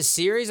 That's a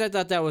series? I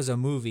thought that was a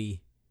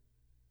movie.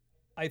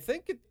 I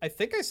think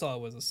I saw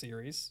it was a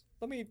series.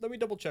 Let me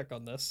double check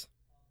on this.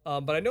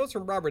 But I know it's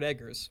from Robert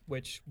Eggers,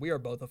 which we are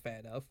both a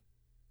fan of.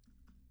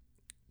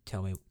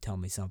 Tell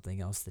me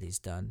something else that he's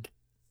done.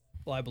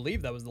 Well, I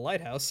believe that was The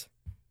Lighthouse.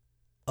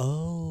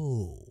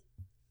 Oh.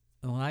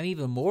 Well, I'm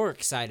even more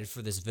excited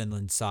for this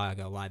Vinland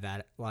Saga live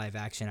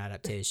action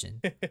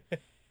adaptation.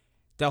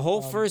 The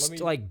whole first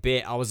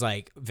bit, I was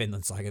like,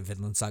 Vinland Saga,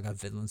 Vinland Saga,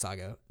 Vinland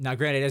Saga. Now,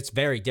 granted, it's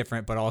very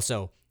different, but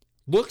also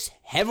looks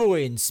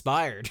heavily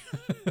inspired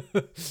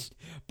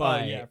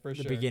by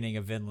the beginning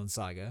of Vinland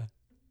Saga.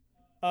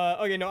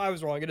 Okay, no, I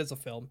was wrong. It is a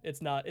film.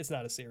 It's not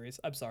a series.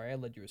 I'm sorry, I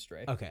led you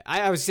astray. Okay,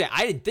 I was saying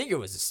I didn't think it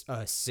was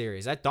a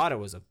series. I thought it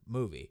was a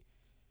movie.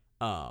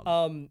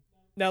 Now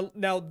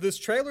this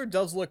trailer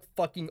does look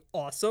fucking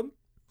awesome.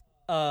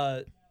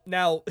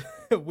 Now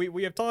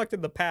we have talked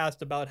in the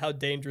past about how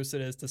dangerous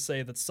it is to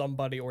say that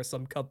somebody or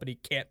some company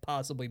can't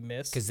possibly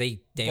miss, because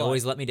they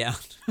always let me down.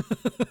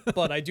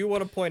 But I do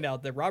want to point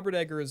out that Robert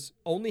Eggers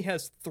only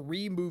has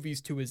 3 movies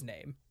to his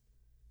name.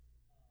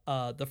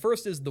 The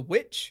first is The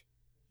Witch,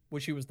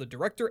 which he was the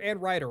director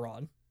and writer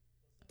on.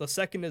 The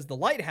second is The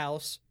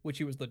Lighthouse, which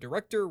he was the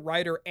director,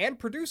 writer, and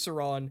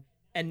producer on.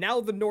 And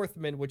now The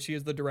Northman, which he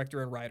is the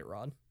director and writer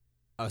on.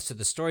 Oh, so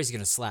the story's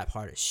gonna slap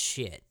hard as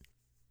shit.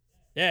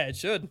 Yeah, it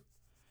should.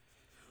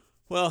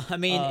 Well, I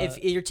mean,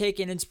 if you're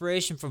taking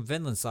inspiration from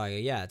Vinland Saga,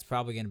 yeah, it's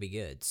probably gonna be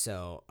good.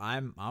 So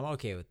I'm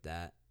okay with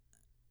that.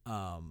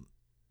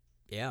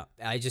 Yeah,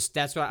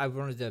 that's what I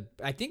wanted to.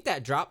 I think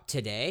that dropped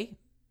today.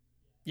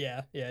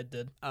 Yeah, it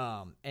did.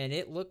 And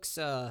it looks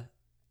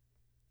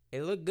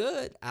it looked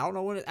good. I don't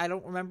know I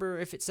don't remember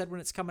if it said when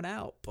it's coming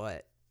out,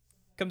 but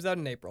comes out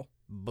in April.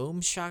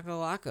 Boom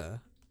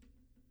shakalaka.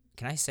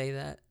 Can I say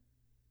that?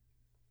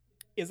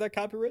 Is that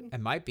copywritten? It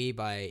might be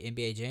by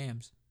NBA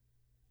Jams.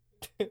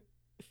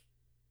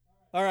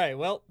 All right,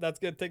 well, that's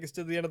going to take us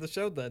to the end of the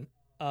show then.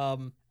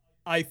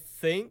 I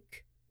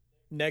think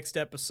next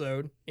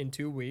episode in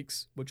 2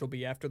 weeks, which will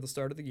be after the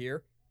start of the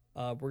year,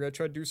 we're going to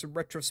try to do some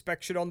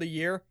retrospection on the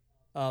year.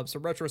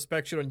 Some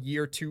retrospection on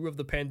year 2 of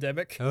the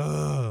pandemic.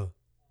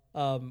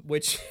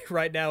 Which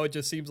right now it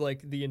just seems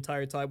like the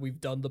entire time we've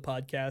done the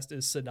podcast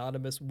is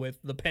synonymous with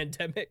the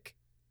pandemic.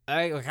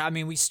 I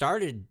mean, we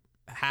started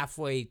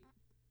halfway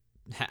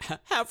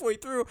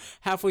through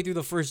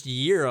the first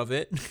year of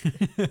it.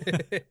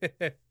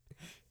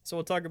 So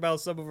we'll talk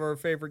about some of our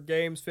favorite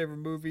games, favorite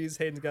movies.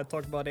 Hayden's got to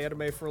talk about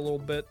anime for a little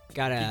bit. He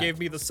gave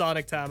me the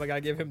Sonic time. I got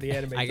to give him the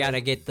anime I got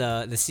to get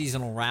the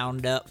seasonal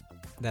roundup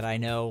that I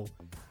know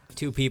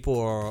 2 people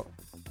are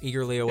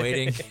eagerly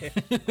awaiting.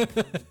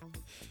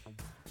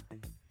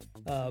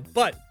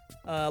 But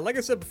like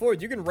I said before,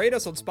 you can rate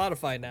us on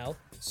Spotify now.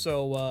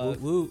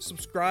 So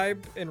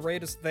subscribe and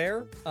rate us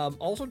there.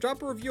 Also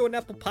drop a review on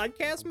Apple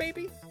Podcasts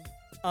maybe.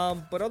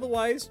 But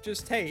otherwise,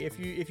 just hey,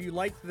 if you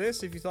liked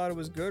this, if you thought it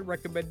was good,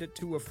 recommend it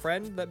to a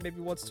friend that maybe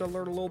wants to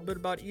learn a little bit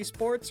about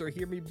esports or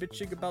hear me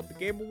bitching about the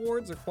Game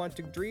Awards or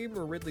Quantic Dream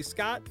or Ridley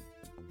Scott.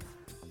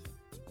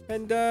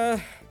 And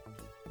we'll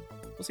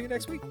see you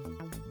next week.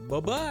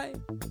 Bye-bye.